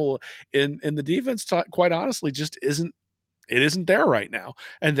level in the defense, quite honestly, just isn't there right now,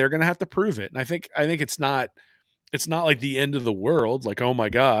 and they're going to have to prove it. And I think it's not like the end of the world. Like, oh my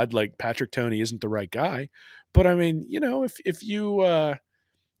God, like Patrick Toney isn't the right guy. But I mean, if you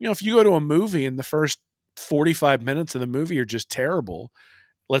if you go to a movie and the first 45 minutes of the movie are just terrible,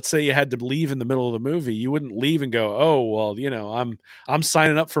 let's say you had to leave in the middle of the movie, you wouldn't leave and go, oh, well, I'm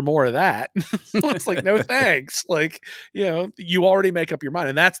signing up for more of that. It's like, no, thanks. Like, you already make up your mind.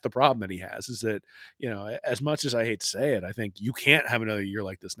 And that's the problem that he has, is that, as much as I hate to say it, I think you can't have another year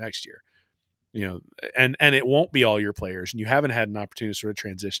like this next year. And it won't be all your players, and you haven't had an opportunity to sort of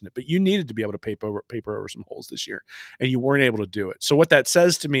transition it, but you needed to be able to paper over some holes this year, and you weren't able to do it. So what that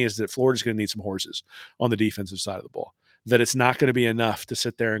says to me is that Florida's going to need some horses on the defensive side of the ball, that it's not going to be enough to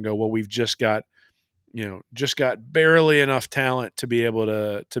sit there and go, well, we've just got barely enough talent to be able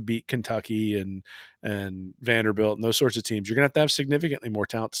to beat Kentucky and Vanderbilt and those sorts of teams. You're going to have significantly more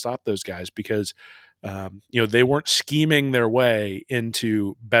talent to stop those guys, because they weren't scheming their way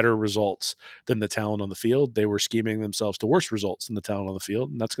into better results than the talent on the field. They were scheming themselves to worse results than the talent on the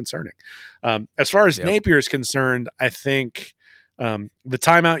field, and that's concerning. As far as Napier is concerned, I think the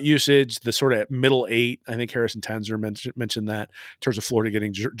timeout usage, the sort of middle eight, I think Harrison Tanzer mentioned that in terms of Florida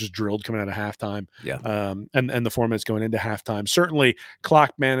getting just drilled coming out of halftime. Yeah. And the 4 minutes going into halftime. Certainly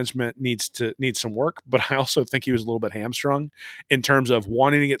clock management needs some work, but I also think he was a little bit hamstrung in terms of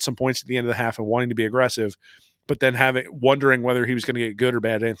wanting to get some points at the end of the half and wanting to be aggressive, but then wondering whether he was going to get good or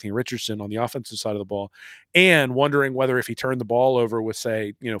bad Anthony Richardson on the offensive side of the ball, and wondering whether if he turned the ball over with,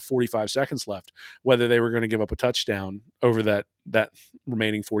 say, 45 seconds left, whether they were going to give up a touchdown over that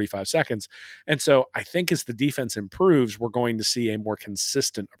remaining 45 seconds. And so I think as the defense improves, we're going to see a more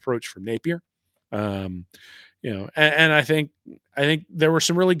consistent approach from Napier. And I think there were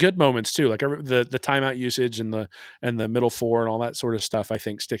some really good moments too, like the timeout usage and the middle four and all that sort of stuff, I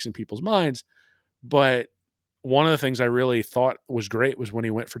think sticks in people's minds. But one of the things I really thought was great was when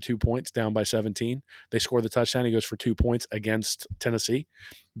he went for 2 points down by 17. They scored the touchdown. He goes for 2 points against Tennessee.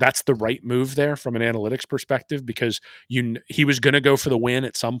 That's the right move there from an analytics perspective, because he was going to go for the win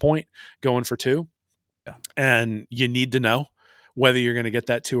at some point, going for 2. Yeah. And you need to know whether you're going to get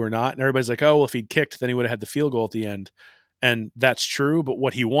that 2 or not. And everybody's like, oh, well, if he'd kicked, then he would have had the field goal at the end. And that's true. But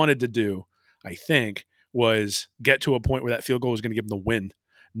what he wanted to do, I think, was get to a point where that field goal was going to give him the win,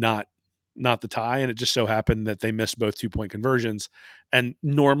 not the tie. And it just so happened that they missed both 2-point conversions. And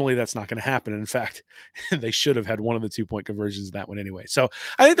normally that's not going to happen. And in fact, they should have had one of the 2-point conversions in that one anyway. So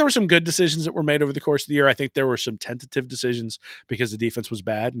I think there were some good decisions that were made over the course of the year. I think there were some tentative decisions because the defense was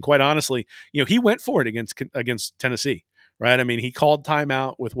bad. And quite honestly, he went for it against Tennessee, right? I mean, he called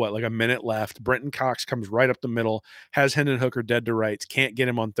timeout with like a minute left. Brenton Cox comes right up the middle, has Hendon Hooker dead to rights, can't get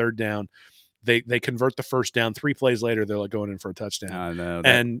him on third down. They convert the first down. 3 plays later, they're like going in for a touchdown. I know.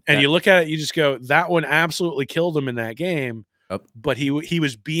 And you look at it, you just go, that one absolutely killed him in that game. But he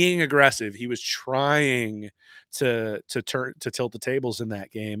was being aggressive. He was trying to tilt the tables in that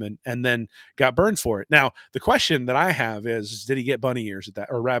game, and then got burned for it. Now, the question that I have is did he get bunny ears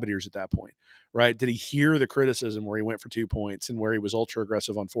or rabbit ears at that point? Right? Did he hear the criticism where he went for 2 points and where he was ultra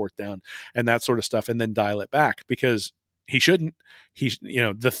aggressive on fourth down and that sort of stuff, and then dial it back? Because he shouldn't.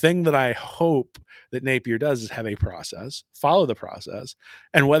 The thing that I hope that Napier does is have a process, follow the process,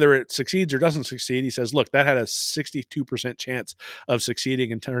 and whether it succeeds or doesn't succeed, he says, look, that had a 62% chance of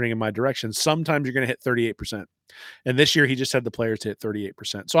succeeding and turning in my direction. Sometimes you're going to hit 38%. And this year he just had the players to hit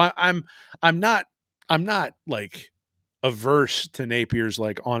 38%. So I'm not like averse to Napier's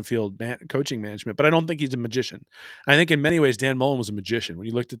like on-field coaching management, but I don't think he's a magician. I think in many ways Dan Mullen was a magician. When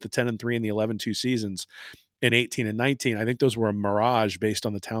you looked at the 10-3 and the 11-2 seasons in 18 and 19, I think those were a mirage based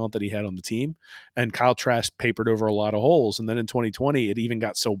on the talent that he had on the team. And Kyle Trask papered over a lot of holes. And then in 2020, it even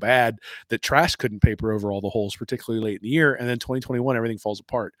got so bad that Trask couldn't paper over all the holes, particularly late in the year. And then 2021, everything falls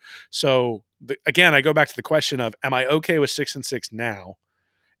apart. So again, I go back to the question of, am I okay with 6-6 now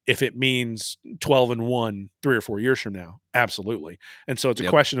if it means 12-1 3 or 4 years from now? Absolutely. And so it's a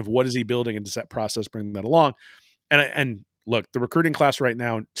question of what is he building, and does that process bring that along? And look, the recruiting class right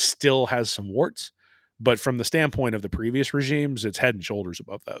now still has some warts, but from the standpoint of the previous regimes, it's head and shoulders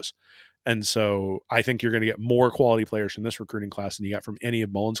above those. And so I think you're going to get more quality players from this recruiting class than you got from any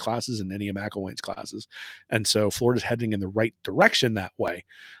of Mullen's classes and any of McElwain's classes. And so Florida's heading in the right direction that way.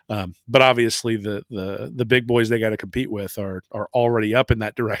 But obviously the big boys they got to compete with are already up in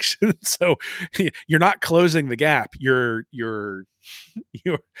that direction. So you're not closing the gap. You're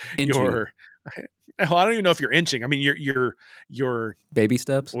well, I don't even know if you're inching. I mean, you're baby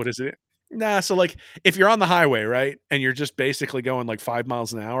steps. What is it? Nah, so like if you're on the highway, right, and you're just basically going like 5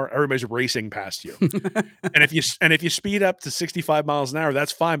 miles an hour, everybody's racing past you. and if you speed up to 65 miles an hour,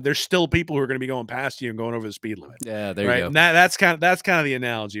 that's fine. There's still people who are going to be going past you and going over the speed limit. Yeah, there right? you go. And that's kind of the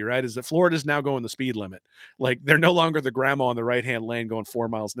analogy, right? Is that Florida's now going the speed limit. Like they're no longer the grandma on the right-hand lane going 4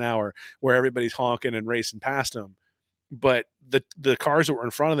 miles an hour where everybody's honking and racing past them. but the cars that were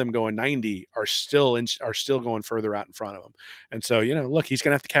in front of them going 90 are still going further out in front of him. And so, look, he's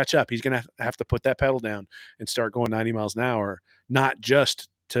going to have to catch up. He's going to have to put that pedal down and start going 90 miles an hour, not just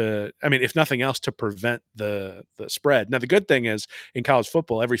if nothing else, to prevent the spread. Now, the good thing is in college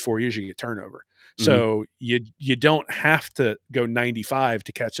football, every 4 years you get turnover. So you don't have to go 95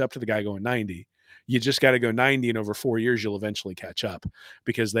 to catch up to the guy going 90. You just got to go 90, and over 4 years, you'll eventually catch up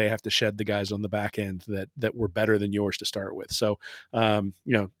because they have to shed the guys on the back end that were better than yours to start with. So,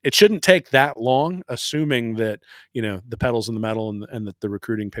 it shouldn't take that long, assuming that, the pedal's in the metal and that the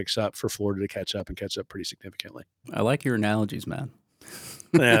recruiting picks up for Florida to catch up pretty significantly. I like your analogies, man.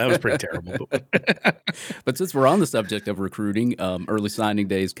 Yeah, that was pretty terrible. But since we're on the subject of recruiting, early signing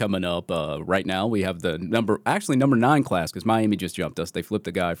day is coming up. Right now, we have the number 9 class because Miami just jumped us. They flipped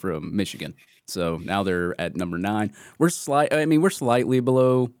a guy from Michigan, so now they're at number 9. We're slightly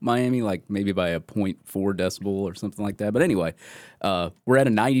below Miami, like maybe by a 0.4 decibel or something like that. But anyway, we're at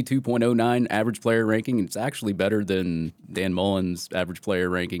a 92.09 average player ranking, and it's actually better than Dan Mullen's average player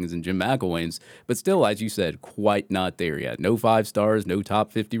rankings and Jim McElwain's. But still, as you said, quite not there yet. No 5 stars, no top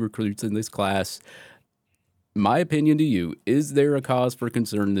 50 recruits in this class. My opinion to you, is there a cause for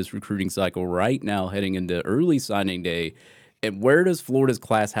concern in this recruiting cycle right now heading into early signing day? And where does Florida's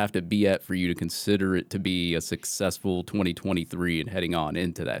class have to be at for you to consider it to be a successful 2023 and heading on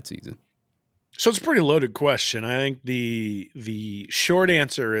into that season? So it's a pretty loaded question. I think the short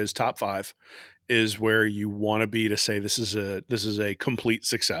answer is top 5 is where you want to be to say this is a complete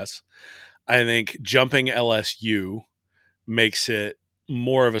success. I think jumping LSU makes it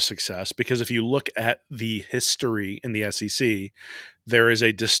more of a success because if you look at the history in the SEC, there is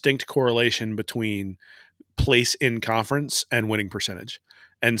a distinct correlation between place in conference and winning percentage.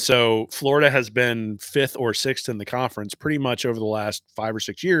 And so Florida has been 5th or 6th in the conference pretty much over the last 5 or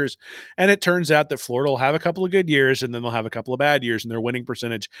 6 years. And it turns out that Florida will have a couple of good years and then they'll have a couple of bad years, and their winning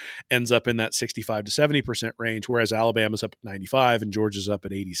percentage ends up in that 65 to 70% range, whereas Alabama's up at 95 and Georgia's up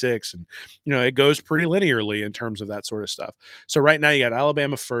at 86. And, it goes pretty linearly in terms of that sort of stuff. So right now you got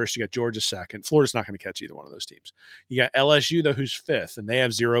Alabama first, you got Georgia second. Florida's not going to catch either one of those teams. You got LSU, though, who's 5th, and they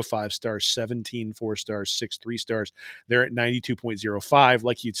have 0 5 stars, 17 4 stars, 6 3 stars. They're at 92.05.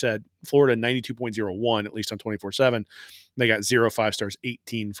 Like you'd said, Florida 92.01, at least on 24/7. They got 0 5 stars,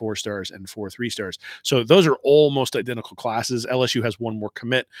 18 4 stars, and 4 3 stars. So those are almost identical classes. LSU has one more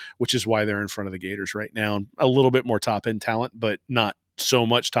commit, which is why they're in front of the Gators right now. A little bit more top-end talent, but not so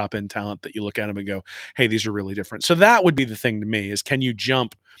much top-end talent that you look at them and go, hey, these are really different. So that would be the thing to me is, can you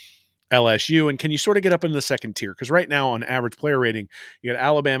jump LSU, and can you sort of get up into the second tier? Because right now on average player rating, you got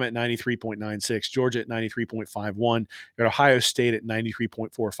Alabama at 93.96, Georgia at 93.51, you got Ohio State at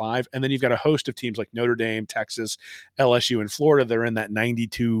 93.45, and then you've got a host of teams like Notre Dame, Texas, LSU, and Florida that are in that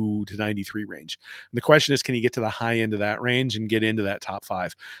 92 to 93 range. And the question is, can you get to the high end of that range and get into that top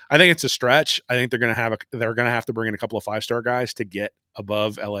 5? I think it's a stretch. I think they're going to have to bring in a couple of 5-star guys to get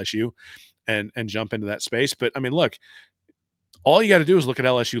above LSU and jump into that space. But I mean, look, all you got to do is look at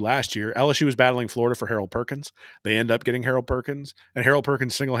LSU last year. LSU was battling Florida for Harold Perkins. They end up getting Harold Perkins, and Harold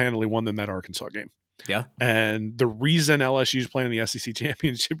Perkins single-handedly won them that Arkansas game. Yeah. And the reason LSU's playing in the SEC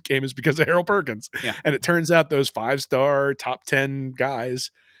championship game is because of Harold Perkins. Yeah. And it turns out those 5-star top 10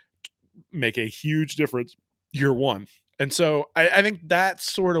 guys make a huge difference year one. And so I think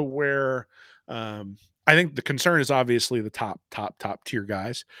that's sort of where I think the concern is obviously the top tier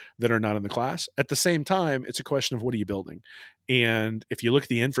guys that are not in the class. At the same time, it's a question of what are you building? And if you look at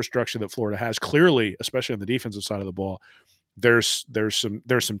the infrastructure that Florida has, clearly, especially on the defensive side of the ball, there's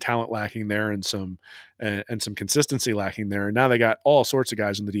some talent lacking there and some consistency lacking there. And now they got all sorts of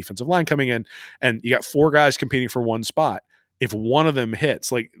guys on the defensive line coming in, and you got 4 guys competing for one spot. If one of them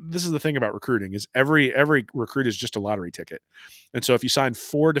hits, like, this is the thing about recruiting, is every recruit is just a lottery ticket. And so if you sign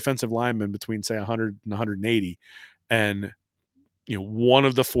 4 defensive linemen between, say, 100 and 180, and one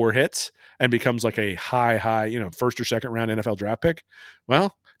of the 4 hits and becomes like a high, first or second round NFL draft pick,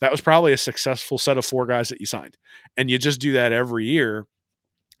 well, that was probably a successful set of 4 guys that you signed. And you just do that every year,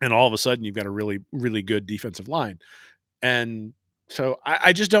 and all of a sudden you've got a really, really good defensive line. And so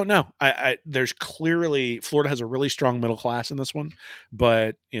I just don't know. There's clearly, Florida has a really strong middle class in this one,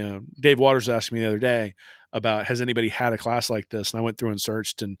 but Dave Waters asked me the other day about, has anybody had a class like this? And I went through and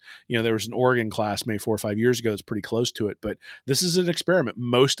searched, and there was an Oregon class maybe 4 or 5 years ago that's pretty close to it. But this is an experiment.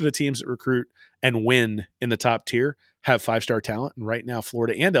 Most of the teams that recruit and win in the top tier have 5-star talent, and right now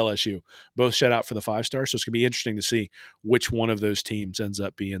Florida and LSU both shut out for the 5-star. So it's gonna be interesting to see which one of those teams ends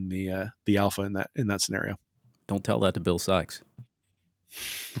up being the alpha in that scenario. Don't tell that to Bill Sykes.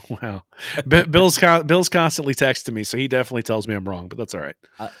 Wow. Bill's constantly texting me, so he definitely tells me I'm wrong, but that's all right.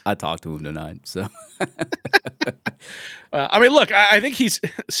 I talked to him tonight, so. I mean, look, I think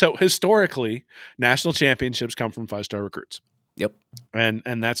so historically, national championships come from 5-star recruits. Yep.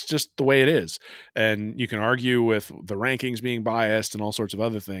 And that's just the way it is. And you can argue with the rankings being biased and all sorts of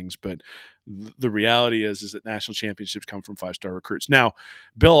other things, but the reality is that national championships come from 5-star recruits. Now,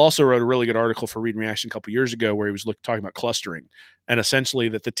 Bill also wrote a really good article for Read and Reaction a couple years ago where he was talking about clustering, and essentially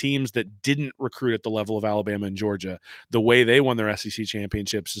that the teams that didn't recruit at the level of Alabama and Georgia, the way they won their SEC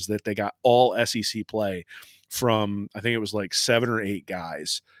championships is that they got all SEC play from, I think it was like 7 or 8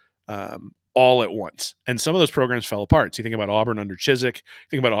 guys, all at once. And some of those programs fell apart. So you think about Auburn under Chizik,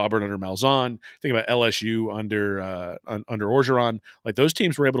 think about Auburn under Malzahn, think about LSU under Orgeron. Like those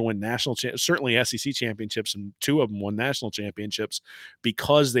teams were able to win certainly SEC championships, and 2 of them won national championships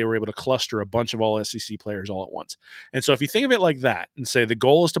because they were able to cluster a bunch of all SEC players all at once. And so if you think of it like that and say the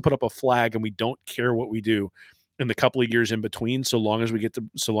goal is to put up a flag and we don't care what we do in the couple of years in between, so long as we get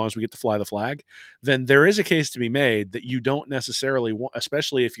to fly the flag, then there is a case to be made that you don't necessarily want,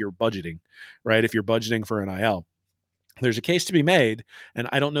 especially if you're budgeting, right? If you're budgeting for NIL, there's a case to be made, and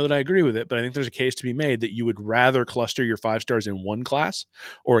I don't know that I agree with it, but I think there's a case to be made that you would rather cluster your 5 stars in one class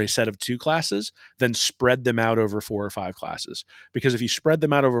or a set of 2 classes than spread them out over 4 or 5 classes. Because if you spread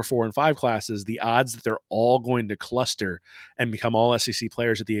them out over 4 and 5 classes, the odds that they're all going to cluster and become all SEC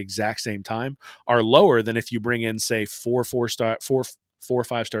players at the exact same time are lower than if you bring in, say, 4 or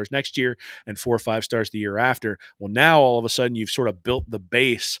 5 stars next year and 4 or 5 stars the year after. Well, now all of a sudden you've sort of built the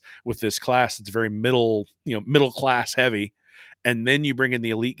base with this class that's very middle class heavy. And then you bring in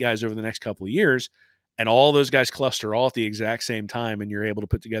the elite guys over the next couple of years, and all those guys cluster all at the exact same time, and you're able to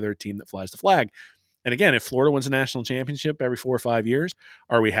put together a team that flies the flag. And again, if Florida wins a national championship every 4 or 5 years,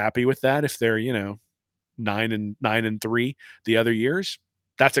 are we happy with that? If they're, 9-3 the other years,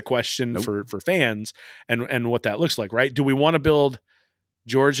 that's a question for fans and what that looks like, right? Do we want to build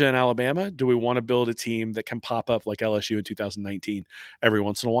Georgia and Alabama? Do we want to build a team that can pop up like LSU in 2019 every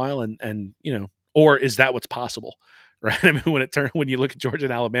once in a while? And or is that what's possible? Right. I mean, when you look at Georgia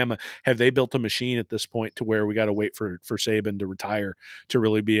and Alabama, have they built a machine at this point to where we got to wait for Saban to retire to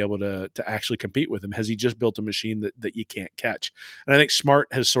really be able to actually compete with him? Has he just built a machine that you can't catch? And I think Smart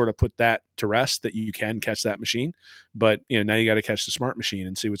has sort of put that to rest, that you can catch that machine, but now you got to catch the Smart machine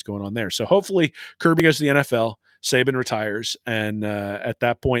and see what's going on there. So hopefully Kirby goes to the NFL, Saban retires, and at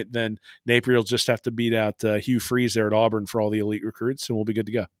that point, then Napier will just have to beat out Hugh Freeze there at Auburn for all the elite recruits, and we'll be good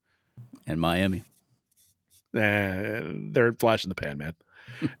to go. And Miami. They're flash in the pan, man.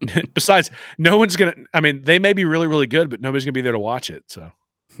 Besides, no one's going to – I mean, they may be really, really good, but nobody's going to be there to watch it. So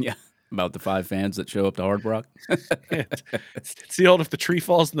yeah, about the 5 fans that show up to Hard Rock. It's the old, if the tree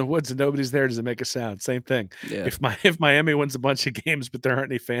falls in the woods and nobody's there, does it make a sound? Same thing. Yeah. If Miami wins a bunch of games but there aren't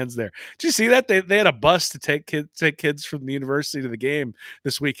any fans there. Did you see that? They had a bus to take kids from the university to the game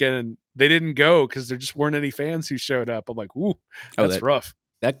this weekend, and they didn't go because there just weren't any fans who showed up. I'm like, ooh, that's rough.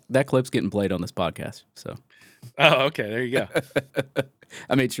 That clip's getting played on this podcast, so. Oh, okay. There you go.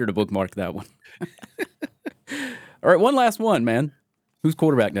 I made sure to bookmark that one. All right, one last one, man. Who's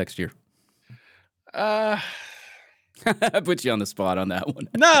quarterback next year? I put you on the spot on that one.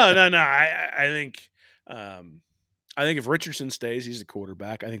 No. I think if Richardson stays, he's a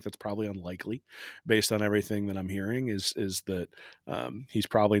quarterback. I think that's probably unlikely based on everything that I'm hearing is that he's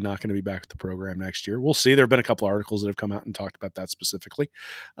probably not going to be back at the program next year. We'll see. There have been a couple articles that have come out and talked about that specifically.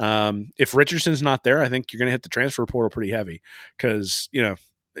 If Richardson's not there, I think you're going to hit the transfer portal pretty heavy because,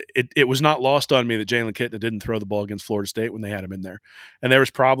 it was not lost on me that Jalen Kitna didn't throw the ball against Florida State when they had him in there. And there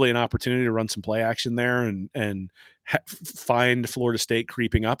was probably an opportunity to run some play action there and find Florida State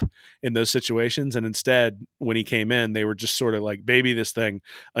creeping up in those situations. And instead, when he came in, they were just sort of like, baby this thing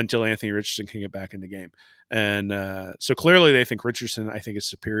until Anthony Richardson can get back in the game. And so clearly they think Richardson, I think, is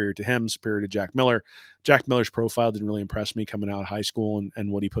superior to him, superior to Jack Miller. Jack Miller's profile didn't really impress me coming out of high school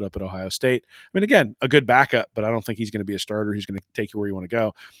and what he put up at Ohio State. I mean, again, a good backup, but I don't think he's going to be a starter. He's going to take you where you want to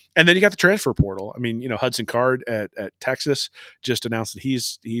go. And then you got the transfer portal. I mean, Hudson Card at Texas just announced that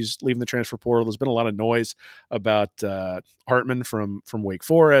he's leaving the transfer portal. There's been a lot of noise about Hartman from Wake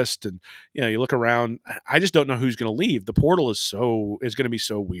Forest. And, you look around, I just don't know who's going to leave. The portal is going to be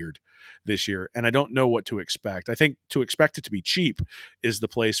so weird this year. And I don't know what to expect. I think to expect it to be cheap is the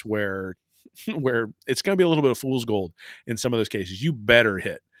place where it's going to be a little bit of fool's gold in some of those cases. You better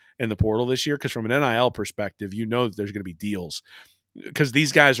hit in the portal this year because from an NIL perspective, that there's going to be deals because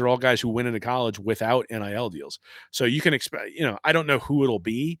these guys are all guys who went into college without NIL deals. So you can expect, I don't know who it'll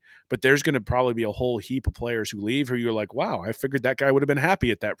be, but there's going to probably be a whole heap of players who leave who you're like, wow, I figured that guy would have been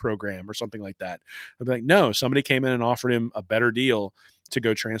happy at that program or something like that. I'd be like, no, somebody came in and offered him a better deal to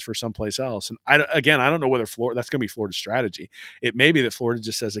go transfer someplace else. And I don't know whether that's going to be Florida's strategy. It may be that Florida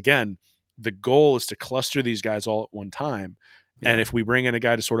just says, again, the goal is to cluster these guys all at one time. And if we bring in a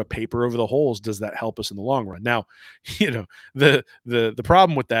guy to sort of paper over the holes, does that help us in the long run? Now, the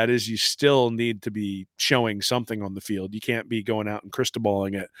problem with that is you still need to be showing something on the field. You can't be going out and crystal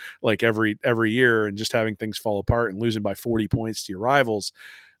balling it like every year and just having things fall apart and losing by 40 points to your rivals,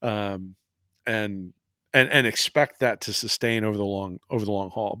 and expect that to sustain over the long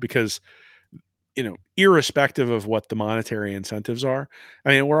haul. Because irrespective of what the monetary incentives are, I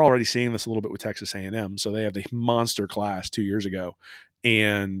mean, we're already seeing this a little bit with Texas A&M. So they have the monster class 2 years ago,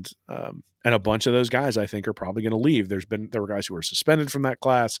 and a bunch of those guys I think are probably going to leave. There were guys who were suspended from that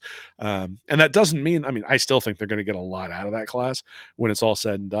class, and that doesn't mean. I mean, I still think they're going to get a lot out of that class when it's all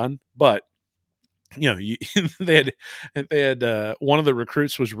said and done. But they had one of the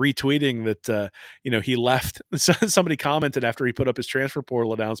recruits was retweeting that he left. Somebody commented after he put up his transfer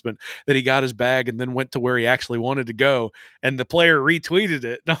portal announcement that he got his bag and then went to where he actually wanted to go, and the player retweeted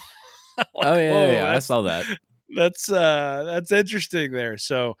it. I saw that. That's interesting there.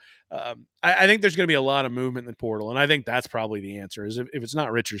 So I think there's going to be a lot of movement in the portal, and I think that's probably the answer. Is if it's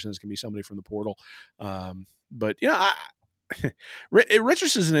not Richardson, it's going to be somebody from the portal. But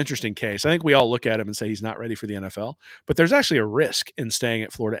Richardson's an interesting case. I think we all look at him and say he's not ready for the NFL, but there's actually a risk in staying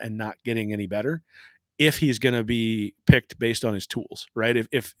at Florida and not getting any better if he's going to be picked based on his tools, right?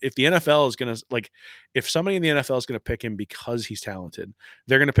 If the NFL is going to, if somebody in the NFL is going to pick him because he's talented,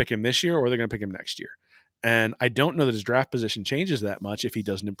 they're going to pick him this year or they're going to pick him next year. And I don't know that his draft position changes that much if he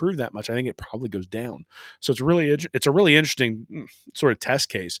doesn't improve that much. I think it probably goes down. So it's a really interesting sort of test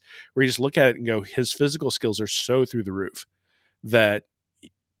case where you just look at it and go, his physical skills are so through the roof that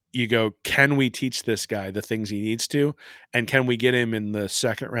you go, can we teach this guy the things he needs to? And can we get him in the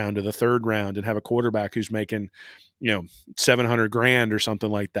second round or the third round and have a quarterback who's making, $700,000 or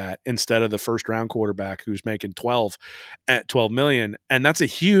something like that instead of the first round quarterback who's making 12 at 12 million. And that's a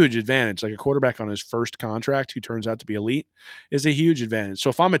huge advantage. Like a quarterback on his first contract who turns out to be elite is a huge advantage. So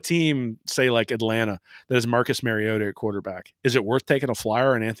if I'm a team, say like Atlanta, that has Marcus Mariota at quarterback, is it worth taking a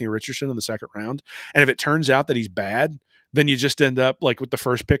flyer on Anthony Richardson in the second round? And if it turns out that he's bad, then you just end up like with the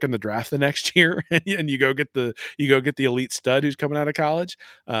first pick in the draft the next year, and you go get the elite stud who's coming out of college.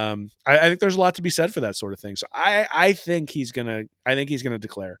 I think there's a lot to be said for that sort of thing. So I think he's gonna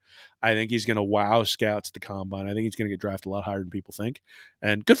declare. I think he's gonna wow scouts at the combine. I think he's gonna get drafted a lot higher than people think,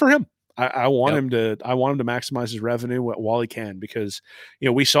 and good for him. I want him to maximize his revenue while he can, because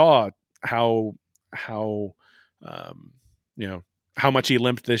we saw how much he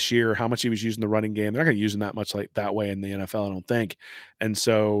limped this year, how much he was using the running game. They're not going to use him that much like that way in the NFL, I don't think. And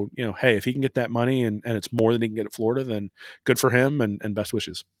so, hey, if he can get that money and it's more than he can get at Florida, then good for him and best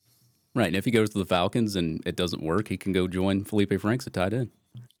wishes. Right. And if he goes to the Falcons and it doesn't work, he can go join Felipe Franks at tight end.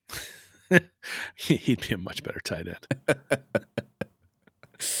 He'd be a much better tight end.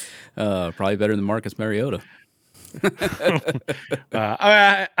 Probably better than Marcus Mariota.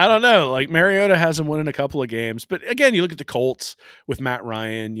 I don't know. Like Mariota hasn't won in a couple of games, but again, you look at the Colts with Matt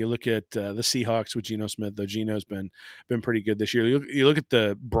Ryan. You look at the Seahawks with Geno Smith. Though Geno's been pretty good this year. You look at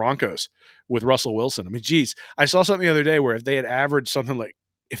the Broncos with Russell Wilson. I mean, geez, I saw something the other day where if they had averaged something like,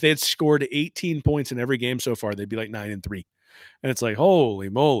 if they had scored 18 points in every game so far, they'd be like 9-3, and it's like, holy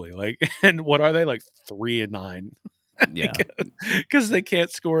moly! Like, and what are they, like 3-9? Yeah, because they can't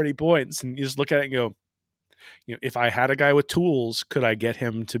score any points, and you just look at it and go, if I had a guy with tools, could I get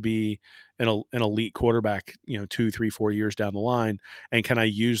him to be an elite quarterback, 2, 3, 4 years down the line? And can I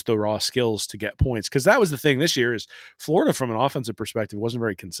use the raw skills to get points? Because that was the thing this year is Florida, from an offensive perspective, wasn't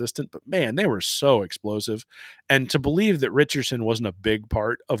very consistent, but man, they were so explosive. And to believe that Richardson wasn't a big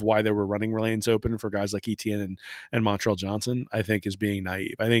part of why there were running lanes open for guys like Etienne and Montreal Johnson, I think is being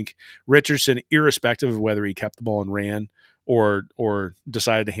naive. I think Richardson, irrespective of whether he kept the ball and ran or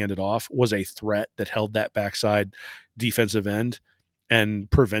decided to hand it off, was a threat that held that backside defensive end and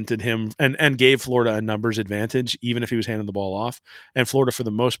prevented him and gave Florida a numbers advantage, even if he was handing the ball off. And Florida, for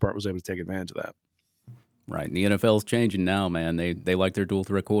the most part, was able to take advantage of that. Right. And the NFL is changing now, man. They like their dual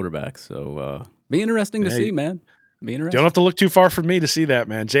threat quarterbacks. So be interesting to see, man. Don't have to look too far from me to see that,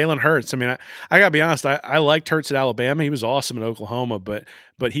 man. Jalen Hurts. I mean, I got to be honest. I liked Hurts at Alabama. He was awesome at Oklahoma, but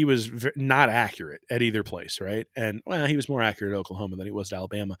he was not accurate at either place, right? And, well, he was more accurate at Oklahoma than he was at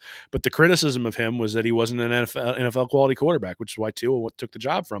Alabama. But the criticism of him was that he wasn't an NFL quality quarterback, which is why Tua took the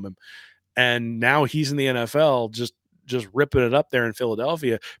job from him. And now he's in the NFL just ripping it up there in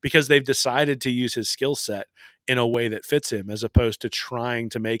Philadelphia because they've decided to use his skill set in a way that fits him, as opposed to trying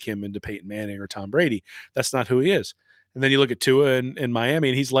to make him into Peyton Manning or Tom Brady. That's not who he is. And then you look at Tua in Miami,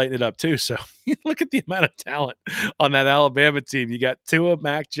 and he's lighting it up too. So you look at the amount of talent on that Alabama team. You got Tua,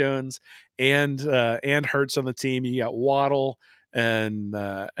 Mac Jones, and Hurts on the team. You got Waddle and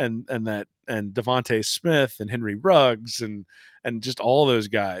Devontae Smith and Henry Ruggs and just all those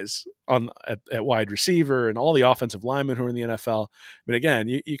guys at wide receiver and all the offensive linemen who are in the NFL. But again,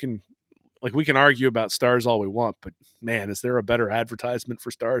 you can. Like, we can argue about stars all we want, but man, is there a better advertisement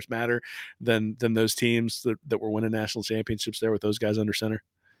for Stars Matter than those teams that were winning national championships there with those guys under center?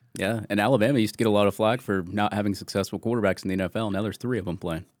 Yeah, and Alabama used to get a lot of flack for not having successful quarterbacks in the NFL. Now there's 3 of them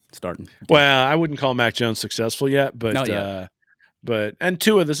starting. Well, I wouldn't call Mac Jones successful yet, but not yet. And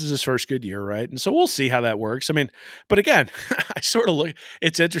Tua, this is his first good year, right? And so we'll see how that works. I mean, but again, I sort of look.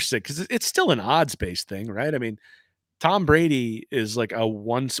 It's interesting because it's still an odds-based thing, right? I mean, Tom Brady is like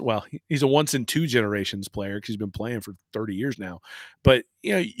he's a once in 2 generations player because he's been playing for 30 years now. But,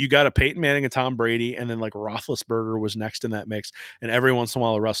 you got a Peyton Manning and Tom Brady, and then like Roethlisberger was next in that mix. And every once in a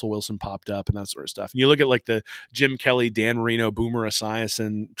while, a Russell Wilson popped up and that sort of stuff. And you look at like the Jim Kelly, Dan Marino, Boomer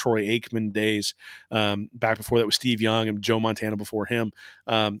Esiason, Troy Aikman days, back before that was Steve Young and Joe Montana before him.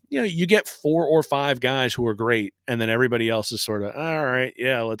 You get 4 or 5 guys who are great, and then everybody else is sort of, all right,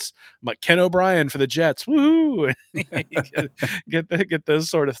 yeah, let's Ken O'Brien for the Jets. Woohoo! get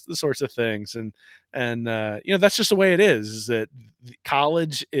those sorts of things. And that's just the way it is that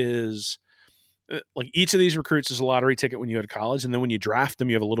college is like each of these recruits is a lottery ticket when you go to college. And then when you draft them,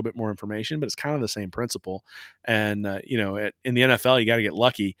 you have a little bit more information, but it's kind of the same principle. And, in the NFL, you got to get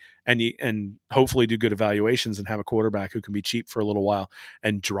lucky and hopefully do good evaluations and have a quarterback who can be cheap for a little while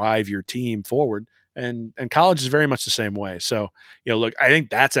and drive your team forward. And college is very much the same way. So, look, I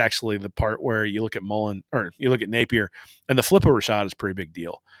think that's actually the part where you look at Mullen or you look at Napier, and the flip of Rashad is a pretty big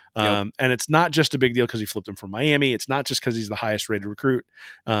deal. And it's not just a big deal because he flipped him from Miami. It's not just because he's the highest rated recruit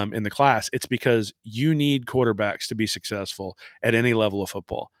in the class. It's because you need quarterbacks to be successful at any level of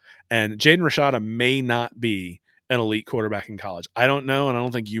football. And Jaden Rashada may not be an elite quarterback in college. I don't know, and I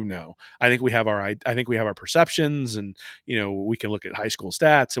don't think you know. I think we have our perceptions, and we can look at high school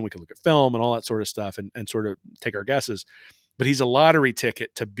stats and we can look at film and all that sort of stuff and sort of take our guesses. But he's a lottery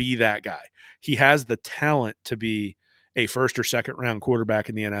ticket to be that guy. He has the talent to be a first or second round quarterback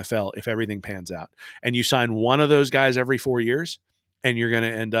in the NFL if everything pans out. And you sign one of those guys every 4 years, and you're going to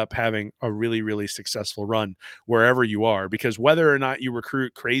end up having a really, really successful run wherever you are, because whether or not you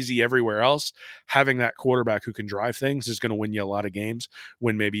recruit crazy everywhere else, having that quarterback who can drive things is going to win you a lot of games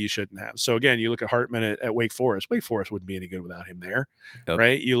when maybe you shouldn't have. So again, you look at Hartman at Wake Forest. Wake Forest wouldn't be any good without him there,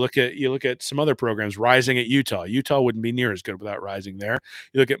 right? You look at some other programs, Rising at Utah. Utah wouldn't be near as good without Rising there.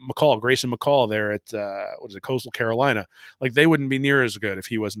 You look at Grayson McCall there at Coastal Carolina. Like, they wouldn't be near as good if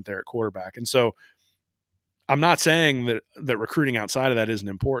he wasn't there at quarterback. And so I'm not saying that recruiting outside of that isn't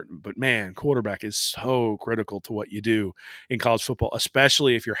important, but man, quarterback is so critical to what you do in college football,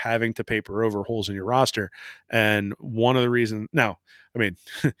 especially if you're having to paper over holes in your roster. And one of the reasons now, I mean,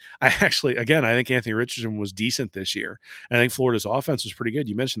 I think Anthony Richardson was decent this year. And I think Florida's offense was pretty good.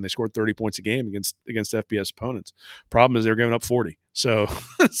 You mentioned they scored 30 points a game against FBS opponents. Problem is they're giving up 40. So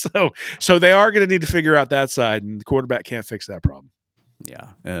they are going to need to figure out that side, and the quarterback can't fix that problem.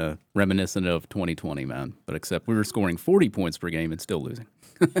 Yeah, reminiscent of 2020, man. But except we were scoring 40 points per game and still losing.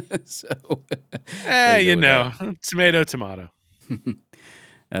 So, tomato.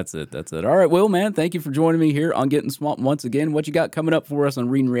 That's it. All right, Will, man, thank you for joining me here on Getting Swamped once again. What you got coming up for us on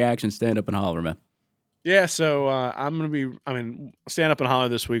Reading Reaction? Stand Up and Holler, man. Yeah, so I'm going to be, Stand Up and Holler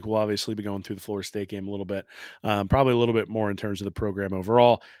this week. We'll obviously be going through the Florida State game a little bit, probably a little bit more in terms of the program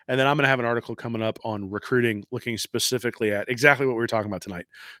overall. And then I'm going to have an article coming up on recruiting, looking specifically at exactly what we were talking about tonight.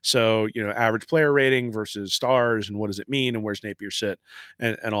 So, average player rating versus stars, and what does it mean, and where's Napier sit,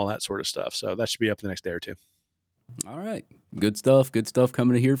 and all that sort of stuff. So that should be up the next day or two. All right. Good stuff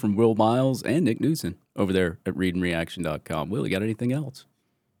coming in here from Will Miles and Nick Newson over there at readingreaction.com. Will, you got anything else?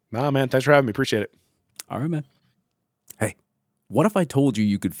 Nah, man. Thanks for having me. Appreciate it. All right, man. Hey, what if I told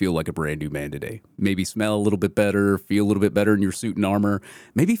you could feel like a brand new man today? Maybe smell a little bit better, feel a little bit better in your suit and armor,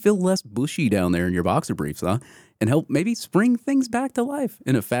 maybe feel less bushy down there in your boxer briefs, huh? And help maybe spring things back to life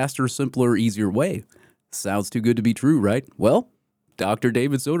in a faster, simpler, easier way. Sounds too good to be true, right? Well, Dr.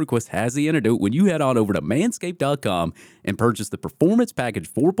 David Soderquist has the antidote when you head on over to manscaped.com and purchase the Performance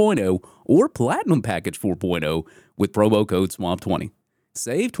Package 4.0 or Platinum Package 4.0 with promo code SWAMP20.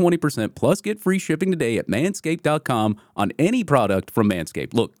 Save 20% plus get free shipping today at manscaped.com on any product from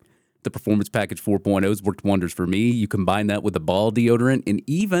Manscaped. Look, the Performance Package 4.0 has worked wonders for me. You combine that with the ball deodorant and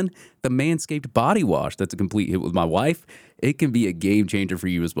even the Manscaped body wash. That's a complete hit with my wife. it can be a game changer for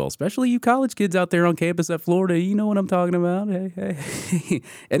you as well, especially you college kids out there on campus at Florida. You know what I'm talking about. Hey.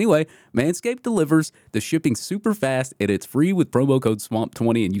 Anyway, Manscaped delivers. The shipping's super fast, and it's free with promo code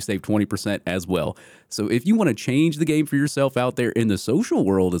SWAMP20, and you save 20% as well. So if you want to change the game for yourself out there in the social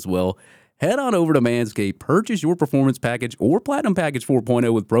world as well, head on over to Manscaped, purchase your Performance Package or Platinum Package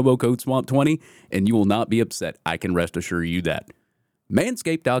 4.0 with promo code SWAMP20, and you will not be upset. I can rest assure you that.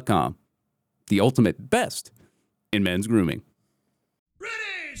 Manscaped.com, the ultimate best in men's grooming.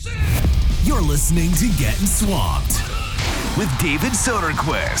 You're listening to Getting Swamped with David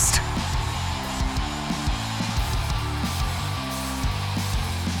Soderquist.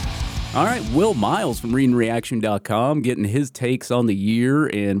 All right, Will Miles from ReadingReaction.com getting his takes on the year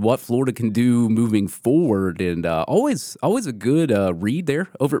and what Florida can do moving forward. And always a good read there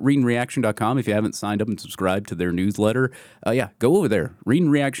over at ReadingReaction.com. If you haven't signed up and subscribed to their newsletter, go over there,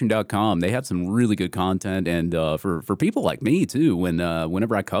 ReadingReaction.com. They have some really good content. And for people like me, too,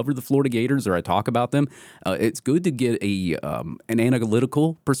 whenever I cover the Florida Gators or I talk about them, it's good to get an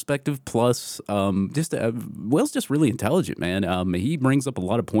analytical perspective. Plus, Will's just really intelligent, man. He brings up a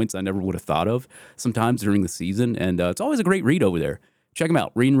lot of points I never would have thought of sometimes during the season, and it's always a great read over there. Check him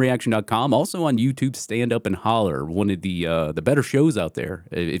out, readingreaction.com. Also on YouTube, Stand Up and Holler, one of the better shows out there,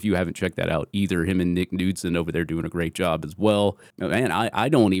 if you haven't checked that out either. Him and Nick Knudsen over there doing a great job as well. Man, I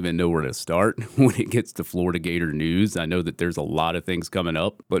don't even know where to start when it gets to Florida Gator news. I know that there's a lot of things coming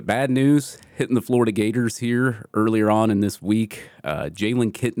up, but bad news hitting the Florida Gators here earlier on in this week.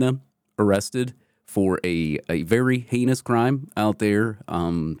 Jalen Kitna arrested for a very heinous crime out there,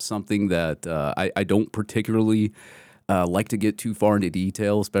 something that I don't particularly like to get too far into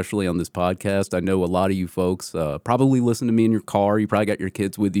detail, especially on this podcast. I know a lot of you folks probably listen to me in your car. You probably got your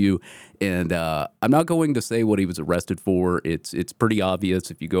kids with you, and I'm not going to say what he was arrested for. It's pretty obvious.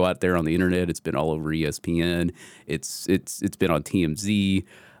 If you go out there on the internet, it's been all over ESPN. It's been on TMZ.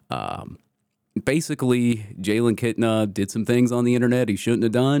 Basically, Jalen Kitna did some things on the internet he shouldn't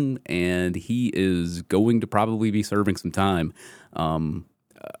have done, and he is going to probably be serving some time.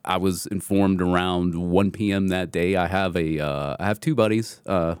 I was informed around 1 p.m. that day. I have two buddies.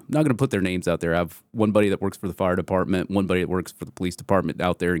 I'm not going to put their names out there. I have one buddy that works for the fire department, one buddy that works for the police department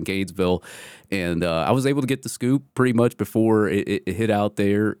out there in Gainesville, and I was able to get the scoop pretty much before it hit out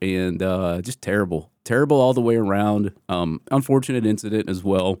there, and just terrible all the way around. Unfortunate incident as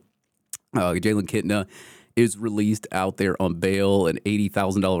well. Jalen Kitna is released out there on bail, an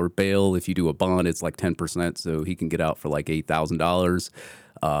 $80,000 bail. If you do a bond, it's like 10%, so he can get out for like $8,000.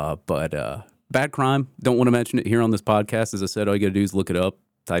 But bad crime. Don't want to mention it here on this podcast. As I said, all you got to do is look it up.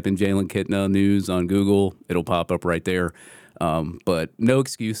 Type in Jalen Kitna news on Google. It'll pop up right there. But no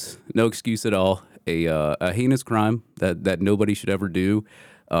excuse at all. A heinous crime that nobody should ever do.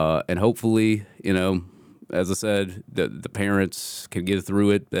 And hopefully, as I said, the parents can get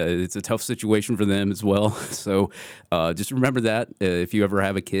through it. It's a tough situation for them as well. So just remember that if you ever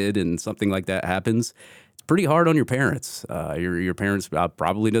have a kid and something like that happens, it's pretty hard on your parents. Your parents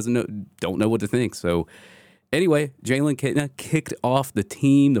probably don't know what to think. So anyway, Jalen Kitna kicked off the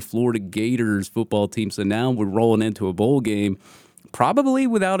team, the Florida Gators football team. So now we're rolling into a bowl game, probably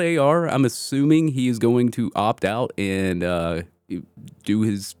without AR. I'm assuming he is going to opt out and do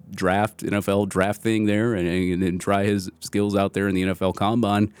his NFL draft thing there and try his skills out there in the NFL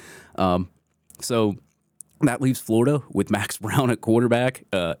Combine. So that leaves Florida with Max Brown at quarterback,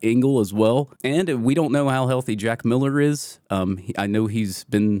 Engel as well. And we don't know how healthy Jack Miller is. I know he's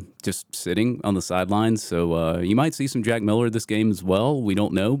been just sitting on the sidelines, so you might see some Jack Miller this game as well. We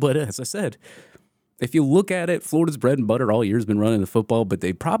don't know, but as I said, if you look at it, Florida's bread and butter all year has been running the football, but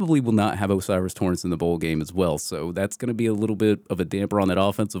they probably will not have Osiris Torrance in the bowl game as well. So that's going to be a little bit of a damper on that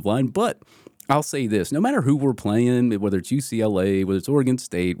offensive line. But I'll say this, no matter who we're playing, whether it's UCLA, whether it's Oregon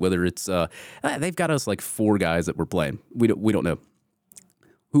State, whether it's they've got us like 4 guys that we're playing. We don't know.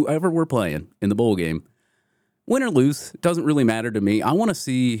 Whoever we're playing in the bowl game, win or lose, it doesn't really matter to me. I want to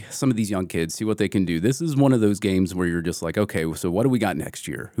see some of these young kids, see what they can do. This is one of those games where you're just like, okay, so what do we got next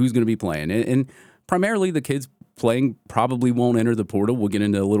year? Who's going to be playing? And primarily, the kids playing probably won't enter the portal. We'll get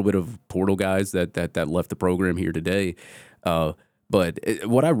into a little bit of portal guys that left the program here today. But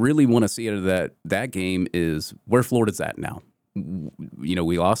what I really want to see out of that game is where Florida's at now.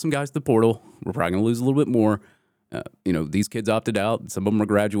 We lost some guys to the portal. We're probably going to lose a little bit more. These kids opted out. Some of them are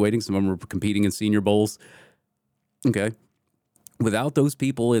graduating. Some of them are competing in senior bowls. Okay. Without those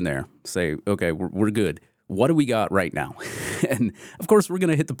people in there, say, okay, we're good. What do we got right now? And, of course, we're going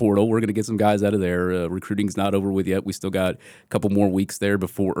to hit the portal. We're going to get some guys out of there. Recruiting's not over with yet. We still got a couple more weeks there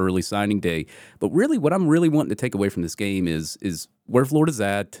before early signing day. But really, what I'm really wanting to take away from this game is where Florida's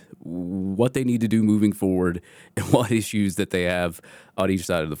at, what they need to do moving forward and what issues that they have on each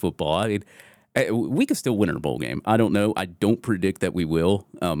side of the football. I mean, we could still win in a bowl game. I don't know. I don't predict that we will,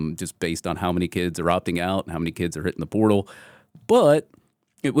 just based on how many kids are opting out and how many kids are hitting the portal. But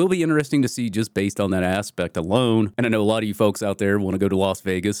it will be interesting to see just based on that aspect alone. And I know a lot of you folks out there want to go to Las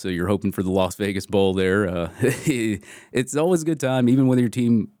Vegas, so you're hoping for the Las Vegas Bowl there. It's always a good time, even whether your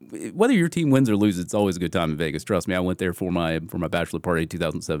team wins or loses. It's always a good time in Vegas. Trust me, I went there for my bachelor party in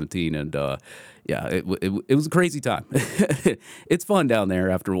 2017, and it was a crazy time. It's fun down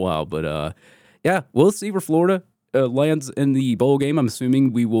there after a while, but we'll see where Florida lands in the bowl game. I'm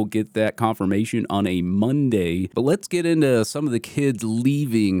assuming we will get that confirmation on a Monday. But let's get into some of the kids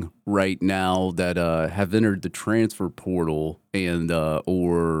leaving right now that have entered the transfer portal and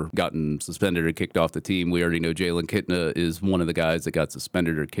or gotten suspended or kicked off the team. We already know Jalen Kitna is one of the guys that got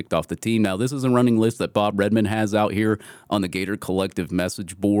suspended or kicked off the team. Now, this is a running list that Bob Redmond has out here on the Gator Collective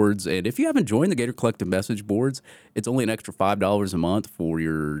message boards. And if you haven't joined the Gator Collective message boards, it's only an extra $5 a month for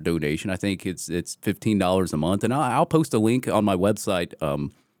your donation. I think it's $15 a month. And I'll post a link on my website.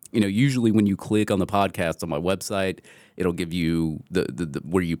 Usually when you click on the podcast on my website, it'll give you the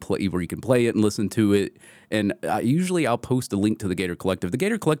where you can play it and listen to it. And I'll post a link to the Gator Collective. The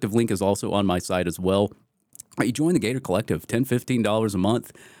Gator Collective link is also on my site as well. You join the Gator Collective, $10, $15 a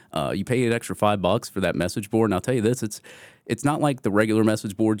month. You pay an extra $5 for that message board. And I'll tell you this, it's not like the regular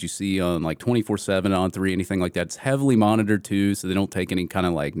message boards you see on like 24/7 on 3, anything like that. It's heavily monitored too, so they don't take any kind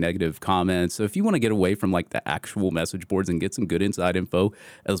of like negative comments. So if you want to get away from like the actual message boards and get some good inside info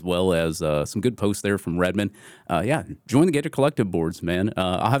as well as some good posts there from Redmond, join the Gator Collective boards, man.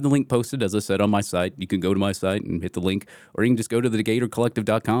 I'll have the link posted, as I said, on my site. You can go to my site and hit the link, or you can just go to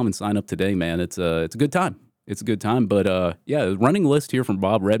thegatorcollective.com and sign up today, man. It's a good time. It's a good time. But running list here from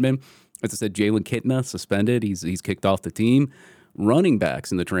Bob Redmond. As I said, Jalen Kitna suspended. He's kicked off the team. Running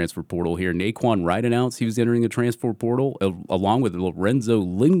backs in the transfer portal here. Naquan Wright announced he was entering the transfer portal along with Lorenzo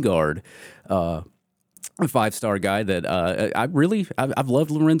Lingard, a 5-star guy that I've loved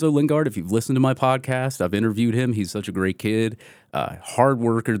Lorenzo Lingard. If you've listened to my podcast, I've interviewed him. He's such a great kid, hard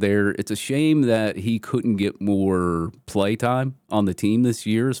worker there. It's a shame that he couldn't get more play time on the team this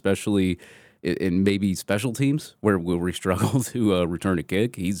year, especially in maybe special teams where we struggle to return a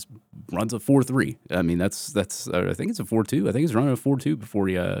kick. He's runs a 4.3. I mean, that's I think it's a 4.2. I think he's running a 4.2 before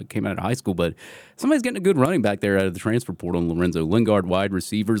he came out of high school. But somebody's getting a good running back there out of the transfer portal. Lorenzo Lingard, wide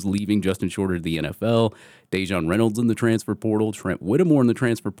receivers leaving. Justin Shorter to the NFL. Dejon Reynolds in the transfer portal. Trent Whittemore in the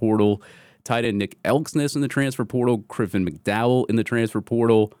transfer portal. Tight end Nick Elksness in the transfer portal. Griffin McDowell in the transfer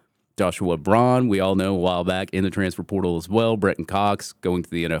portal. Joshua Braun, we all know a while back, in the transfer portal as well. Bretton Cox going to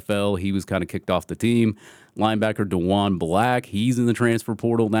the NFL. He was kind of kicked off the team. Linebacker DeJuan Black, he's in the transfer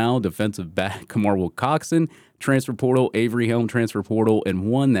portal now. Defensive back Kamar Wilcoxon, transfer portal. Avery Helm, transfer portal.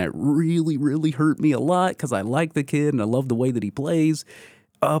 And one that really, really hurt me a lot because I like the kid and I love the way that he plays.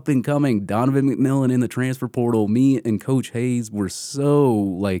 Up and coming Donovan McMillan in the transfer portal. Me and Coach Hayes were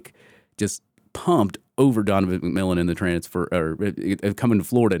so, just pumped over Donovan McMillan in the transfer, or coming to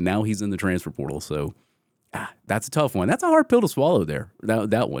Florida. Now he's in the transfer portal. So that's a tough one. That's a hard pill to swallow there.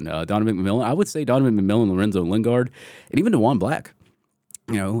 That one. Donovan McMillan. I would say Donovan McMillan, Lorenzo Lingard, and even DeJuan Black.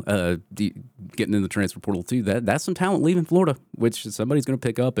 Getting in the transfer portal too. That's some talent leaving Florida, which somebody's going to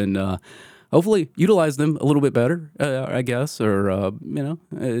pick up and hopefully utilize them a little bit better, I guess. Or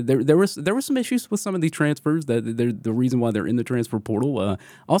there were some issues with some of these transfers. That they're the reason why they're in the transfer portal.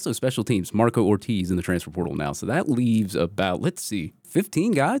 Also, special teams. Marco Ortiz in the transfer portal now, so that leaves about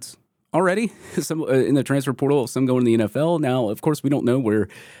 15 guys already. Some in the transfer portal. Some going to the NFL. Now, of course, we don't know where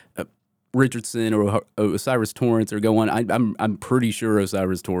Richardson or Osiris Torrance are going. I'm pretty sure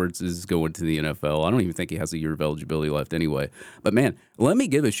Osiris Torrance is going to the NFL. I don't even think he has a year of eligibility left anyway. But man, let me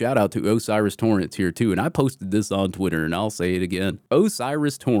give a shout out to Osiris Torrance here too. And I posted this on Twitter and I'll say it again.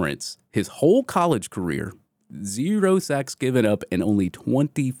 Osiris Torrance, his whole college career, 0 sacks given up and only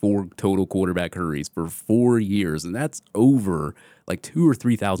 24 total quarterback hurries for 4 years. And that's over 2,000 or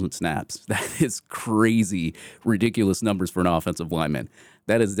 3,000 snaps. That is crazy, ridiculous numbers for an offensive lineman.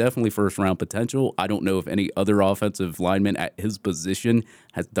 That is definitely first-round potential. I don't know if any other offensive lineman at his position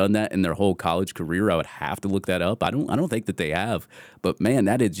has done that in their whole college career. I would have to look that up. I don't think that they have. But, man,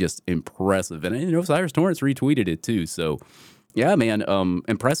 that is just impressive. And Osiris Torrance retweeted it, too. So, yeah, man,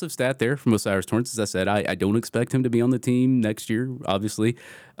 impressive stat there from Osiris Torrance. As I said, I don't expect him to be on the team next year, obviously.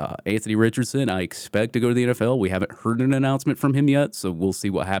 Anthony Richardson, I expect to go to the NFL. We haven't heard an announcement from him yet, so we'll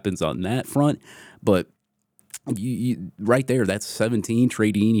see what happens on that front. But you right there, that's 17.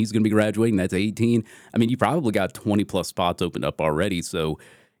 Trey Dean, he's going to be graduating. That's 18. I mean, you probably got 20-plus spots opened up already. So,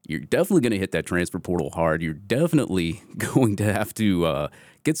 you're definitely going to hit that transfer portal hard. You're definitely going to have to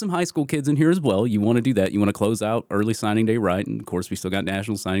get some high school kids in here as well. You want to do that. You want to close out early signing day right. And, of course, we still got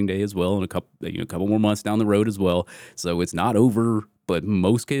National Signing Day as well and a couple more months down the road as well. So it's not over, but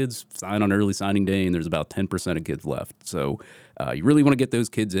most kids sign on early signing day, and there's about 10% of kids left. So you really want to get those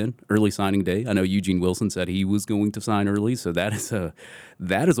kids in early signing day. I know Eugene Wilson said he was going to sign early, so that is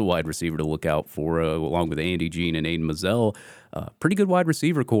a wide receiver to look out for, along with Andy Jean and Aiden Mazzell. Pretty good wide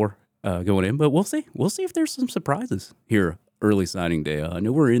receiver core going in, but we'll see. We'll see if there's some surprises here early signing day. I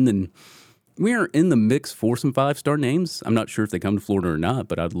know we are in the mix for some 5-star names. I'm not sure if they come to Florida or not,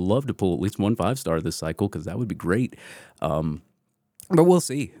 but I'd love to pull at least one 5-star this cycle because that would be great. But we'll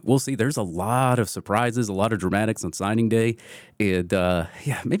see. We'll see. There's a lot of surprises, a lot of dramatics on signing day, and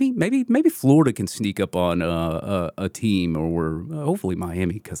maybe Florida can sneak up on a team, or hopefully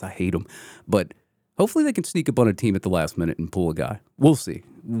Miami, because I hate them. But hopefully they can sneak up on a team at the last minute and pull a guy. We'll see.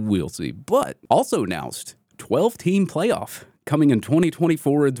 We'll see. But also announced 12-team playoff coming in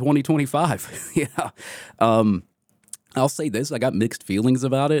 2024 and 2025. Yeah. I'll say this: I got mixed feelings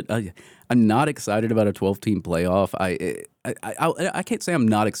about it. I'm not excited about a 12-team playoff. I can't say I'm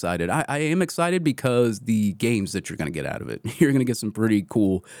not excited. I am excited because the games that you're going to get out of it. You're going to get some pretty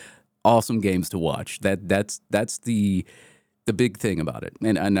cool, awesome games to watch. That's the big thing about it.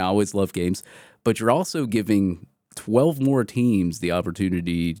 And I always love games, but you're also giving 12 more teams the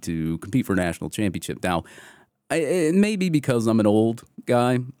opportunity to compete for a national championship. Now, it may be because I'm an old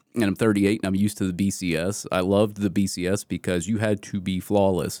guy. And I'm 38, and I'm used to the BCS. I loved the BCS because you had to be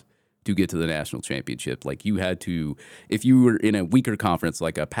flawless to get to the national championship. Like, you had to, if you were in a weaker conference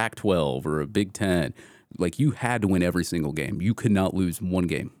like a Pac-12 or a Big Ten, like, you had to win every single game. You could not lose one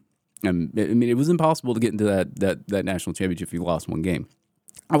game. I mean, it was impossible to get into that national championship if you lost one game.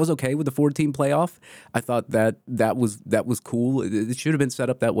 I was okay with the 4-team playoff. I thought that was cool. It should have been set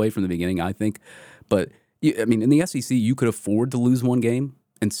up that way from the beginning, I think. But, I mean, in the SEC, you could afford to lose one game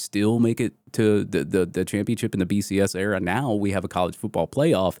and still make it to the championship in the BCS era. Now we have a college football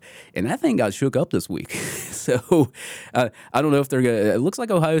playoff, and that thing got shook up this week. So I don't know if they're going to – it looks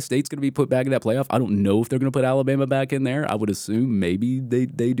like Ohio State's going to be put back in that playoff. I don't know if they're going to put Alabama back in there. I would assume maybe they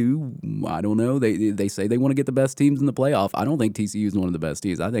do. I don't know. They say they want to get the best teams in the playoff. I don't think TCU is one of the best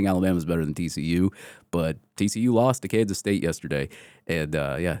teams. I think Alabama's better than TCU, but TCU lost to Kansas State yesterday. And,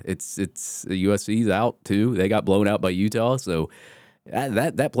 it's USC's out too. They got blown out by Utah, so –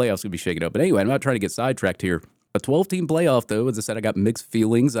 That playoff's going to be shaken up. But anyway, I'm not trying to get sidetracked here. A 12-team playoff, though, as I said, I got mixed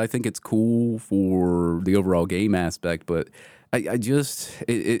feelings. I think it's cool for the overall game aspect, but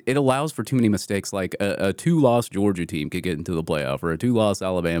it allows for too many mistakes. Like a 2-loss Georgia team could get into the playoff, or a 2-loss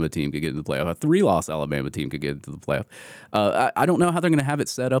Alabama team could get into the playoff. A 3-loss Alabama team could get into the playoff. I don't know how they're going to have it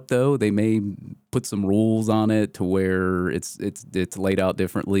set up, though. They may put some rules on it to where it's laid out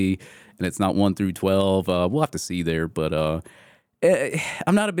differently, and it's not 1 through 12. We'll have to see there, but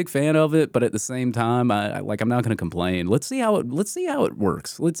I'm not a big fan of it, but at the same time, I'm not going to complain. Let's see how it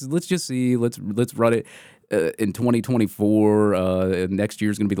works. Let's just see. Let's run it in 2024. Next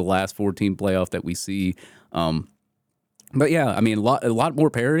year is going to be the last 4-team playoff that we see. But yeah, I mean, a lot more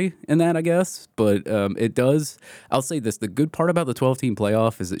parity in that, I guess. But it does. I'll say this: the good part about the 12-team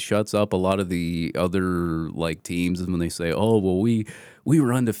playoff is it shuts up a lot of the other teams when they say, "Oh, well, we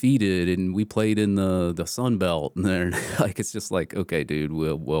were undefeated and we played in the Sun Belt," and they're it's just like, okay, dude,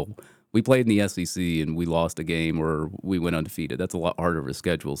 well, we played in the SEC and we lost a game or we went undefeated. That's a lot harder of a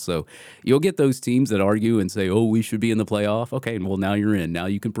schedule. So you'll get those teams that argue and say, "Oh, we should be in the playoff." Okay, well, now you're in. Now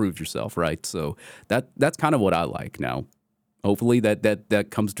you can prove yourself, right? So that's kind of what I like now. Hopefully that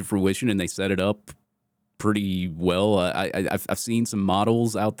comes to fruition and they set it up pretty well. I've seen some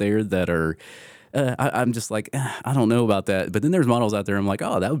models out there that are I'm just like, I don't know about that. But then there's models out there I'm like,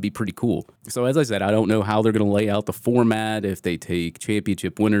 oh, that would be pretty cool. So as I said, I don't know how they're going to lay out the format, if they take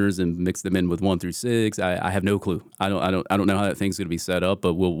championship winners and mix them in with 1 through 6. I have no clue. I don't know how that thing's going to be set up,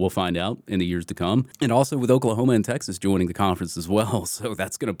 but we'll find out in the years to come. And also with Oklahoma and Texas joining the conference as well. So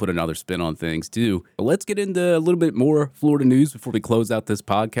that's going to put another spin on things too. But let's get into a little bit more Florida news before we close out this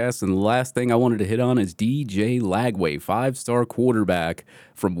podcast. And the last thing I wanted to hit on is DJ Lagway, 5-star quarterback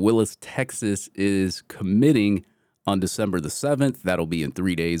from Willis, Texas, is committing on December the 7th. That'll be in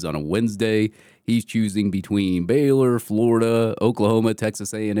 3 days on a Wednesday. He's choosing between Baylor, Florida, Oklahoma,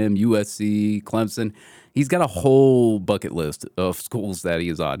 Texas A&M, USC, Clemson. He's got a whole bucket list of schools that he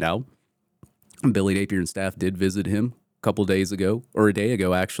is on now. Billy Napier and staff did visit him a couple days ago, or a day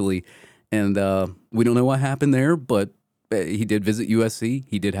ago, actually, and we don't know what happened there, but he did visit USC.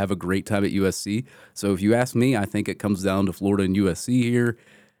 He did have a great time at USC. So if you ask me, I think it comes down to Florida and USC here.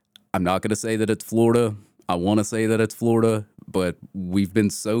 I'm not going to say that it's Florida. I want to say that it's Florida, but we've been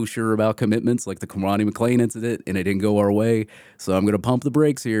so sure about commitments like the Kamani McLean incident, and it didn't go our way. So I'm going to pump the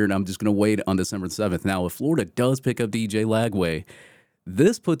brakes here, and I'm just going to wait on December 7th. Now, if Florida does pick up DJ Lagway,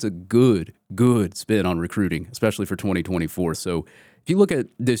 this puts a good spin on recruiting, especially for 2024. So if you look at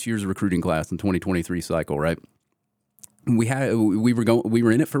this year's recruiting class in 2023 cycle, right? We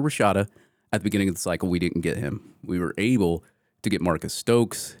were in it for Rashada at the beginning of the cycle. We didn't get him. We were able to get Marcus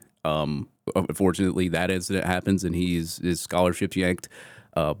Stokes. Unfortunately, that incident happens and his scholarship's yanked.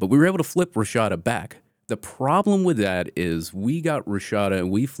 But we were able to flip Rashada back. The problem with that is we got Rashada and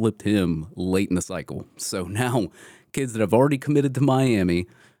we flipped him late in the cycle. So now kids that have already committed to Miami,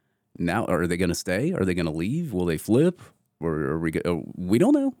 now are they going to stay? Are they going to leave? Will they flip? Or we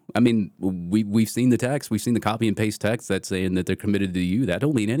don't know. I mean, we've seen the text. We've seen the copy and paste text that's saying that they're committed to you. That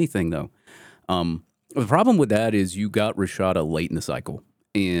don't mean anything, though. The problem with that is you got Rashada late in the cycle.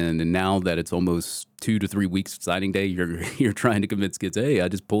 And now that it's almost 2 to 3 weeks signing day, you're trying to convince kids, hey, I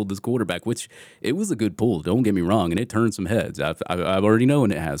just pulled this quarterback, which it was a good pull. Don't get me wrong. And it turned some heads. I've already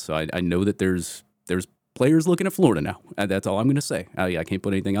known it has. So I know that there's players looking at Florida now. That's all I'm going to say. I can't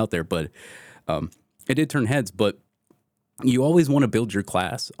put anything out there. But it did turn heads. But you always want to build your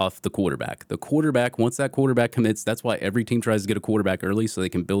class off the quarterback. The quarterback, once that quarterback commits, that's why every team tries to get a quarterback early so they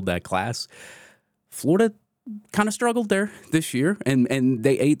can build that class. Florida kind of struggled there this year, and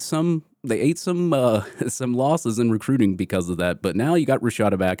they ate some losses in recruiting because of that. But now you got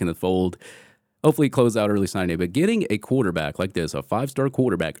Rashada back in the fold. Hopefully close out early signing day. But getting a quarterback like this, a 5-star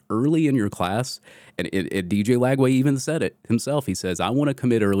quarterback early in your class, and DJ Lagway even said it himself. He says, I want to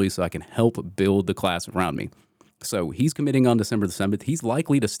commit early so I can help build the class around me. So he's committing on December the 7th. He's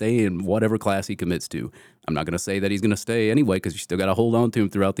likely to stay in whatever class he commits to. I'm not going to say that he's going to stay anyway because you still got to hold on to him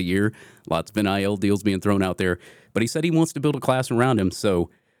throughout the year. Lots of NIL deals being thrown out there. But he said he wants to build a class around him. So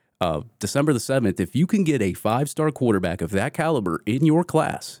December the 7th, if you can get a 5-star quarterback of that caliber in your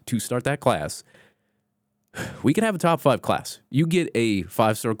class to start that class, we could have a top 5 class. You get a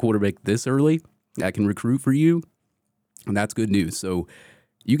 5-star quarterback this early that can recruit for you, and that's good news. So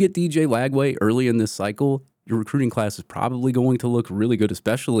you get DJ Lagway early in this cycle, your recruiting class is probably going to look really good,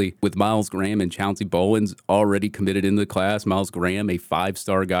 especially with Miles Graham and Chauncey Bowens already committed in the class. Miles Graham, a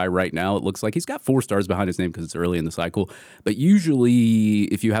 5-star guy right now. It looks like he's got 4 stars behind his name because it's early in the cycle. But usually,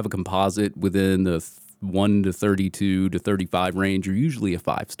 if you have a composite within the 1 to 32 to 35 range, you're usually a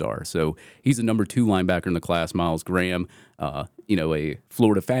 5-star. So he's a number 2 linebacker in the class, Miles Graham. A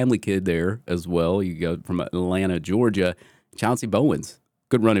Florida family kid there as well. You go from Atlanta, Georgia. Chauncey Bowens.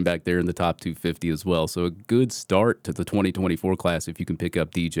 Good running back there in the top 250 as well. So a good start to the 2024 class if you can pick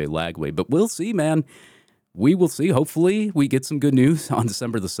up DJ Lagway. But we'll see, man. We will see. Hopefully we get some good news on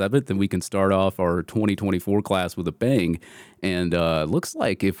December the 7th and we can start off our 2024 class with a bang. And looks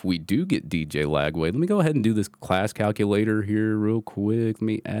like if we do get DJ Lagway, let me go ahead and do this class calculator here real quick. Let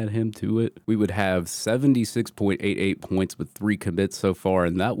me add him to it. We would have 76.88 points with 3 commits so far,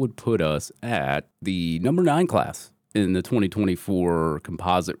 and that would put us at the number 9 class in the 2024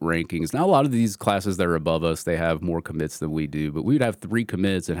 composite rankings. Now, a lot of these classes that are above us, they have more commits than we do, but we would have 3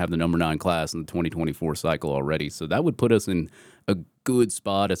 commits and have the number 9 class in the 2024 cycle already. So that would put us in a good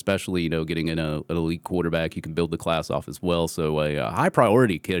spot, especially, getting in an elite quarterback. You can build the class off as well. So a high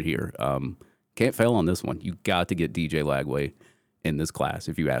priority kid here. Can't fail on this one. You got to get DJ Lagway in this class,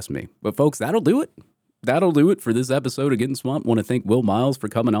 if you ask me. But folks, that'll do it. That'll do it for this episode of Getting Swamped. Want to thank Will Miles for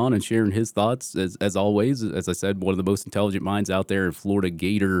coming on and sharing his thoughts. As always, as I said, one of the most intelligent minds out there in Florida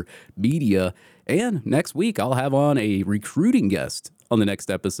Gator media. And next week, I'll have on a recruiting guest on the next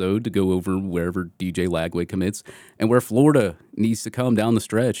episode to go over wherever DJ Lagway commits and where Florida needs to come down the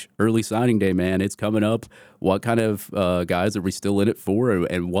stretch. Early signing day, man. It's coming up. What kind of guys are we still in it for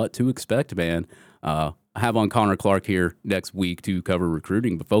and what to expect, man? I have on Connor Clark here next week to cover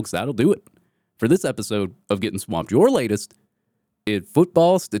recruiting. But folks, that'll do it for this episode of Getting Swamped, your latest in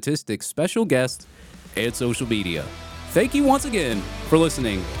football, statistics, special guests, and social media. Thank you once again for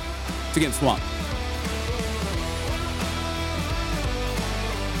listening to Getting Swamped.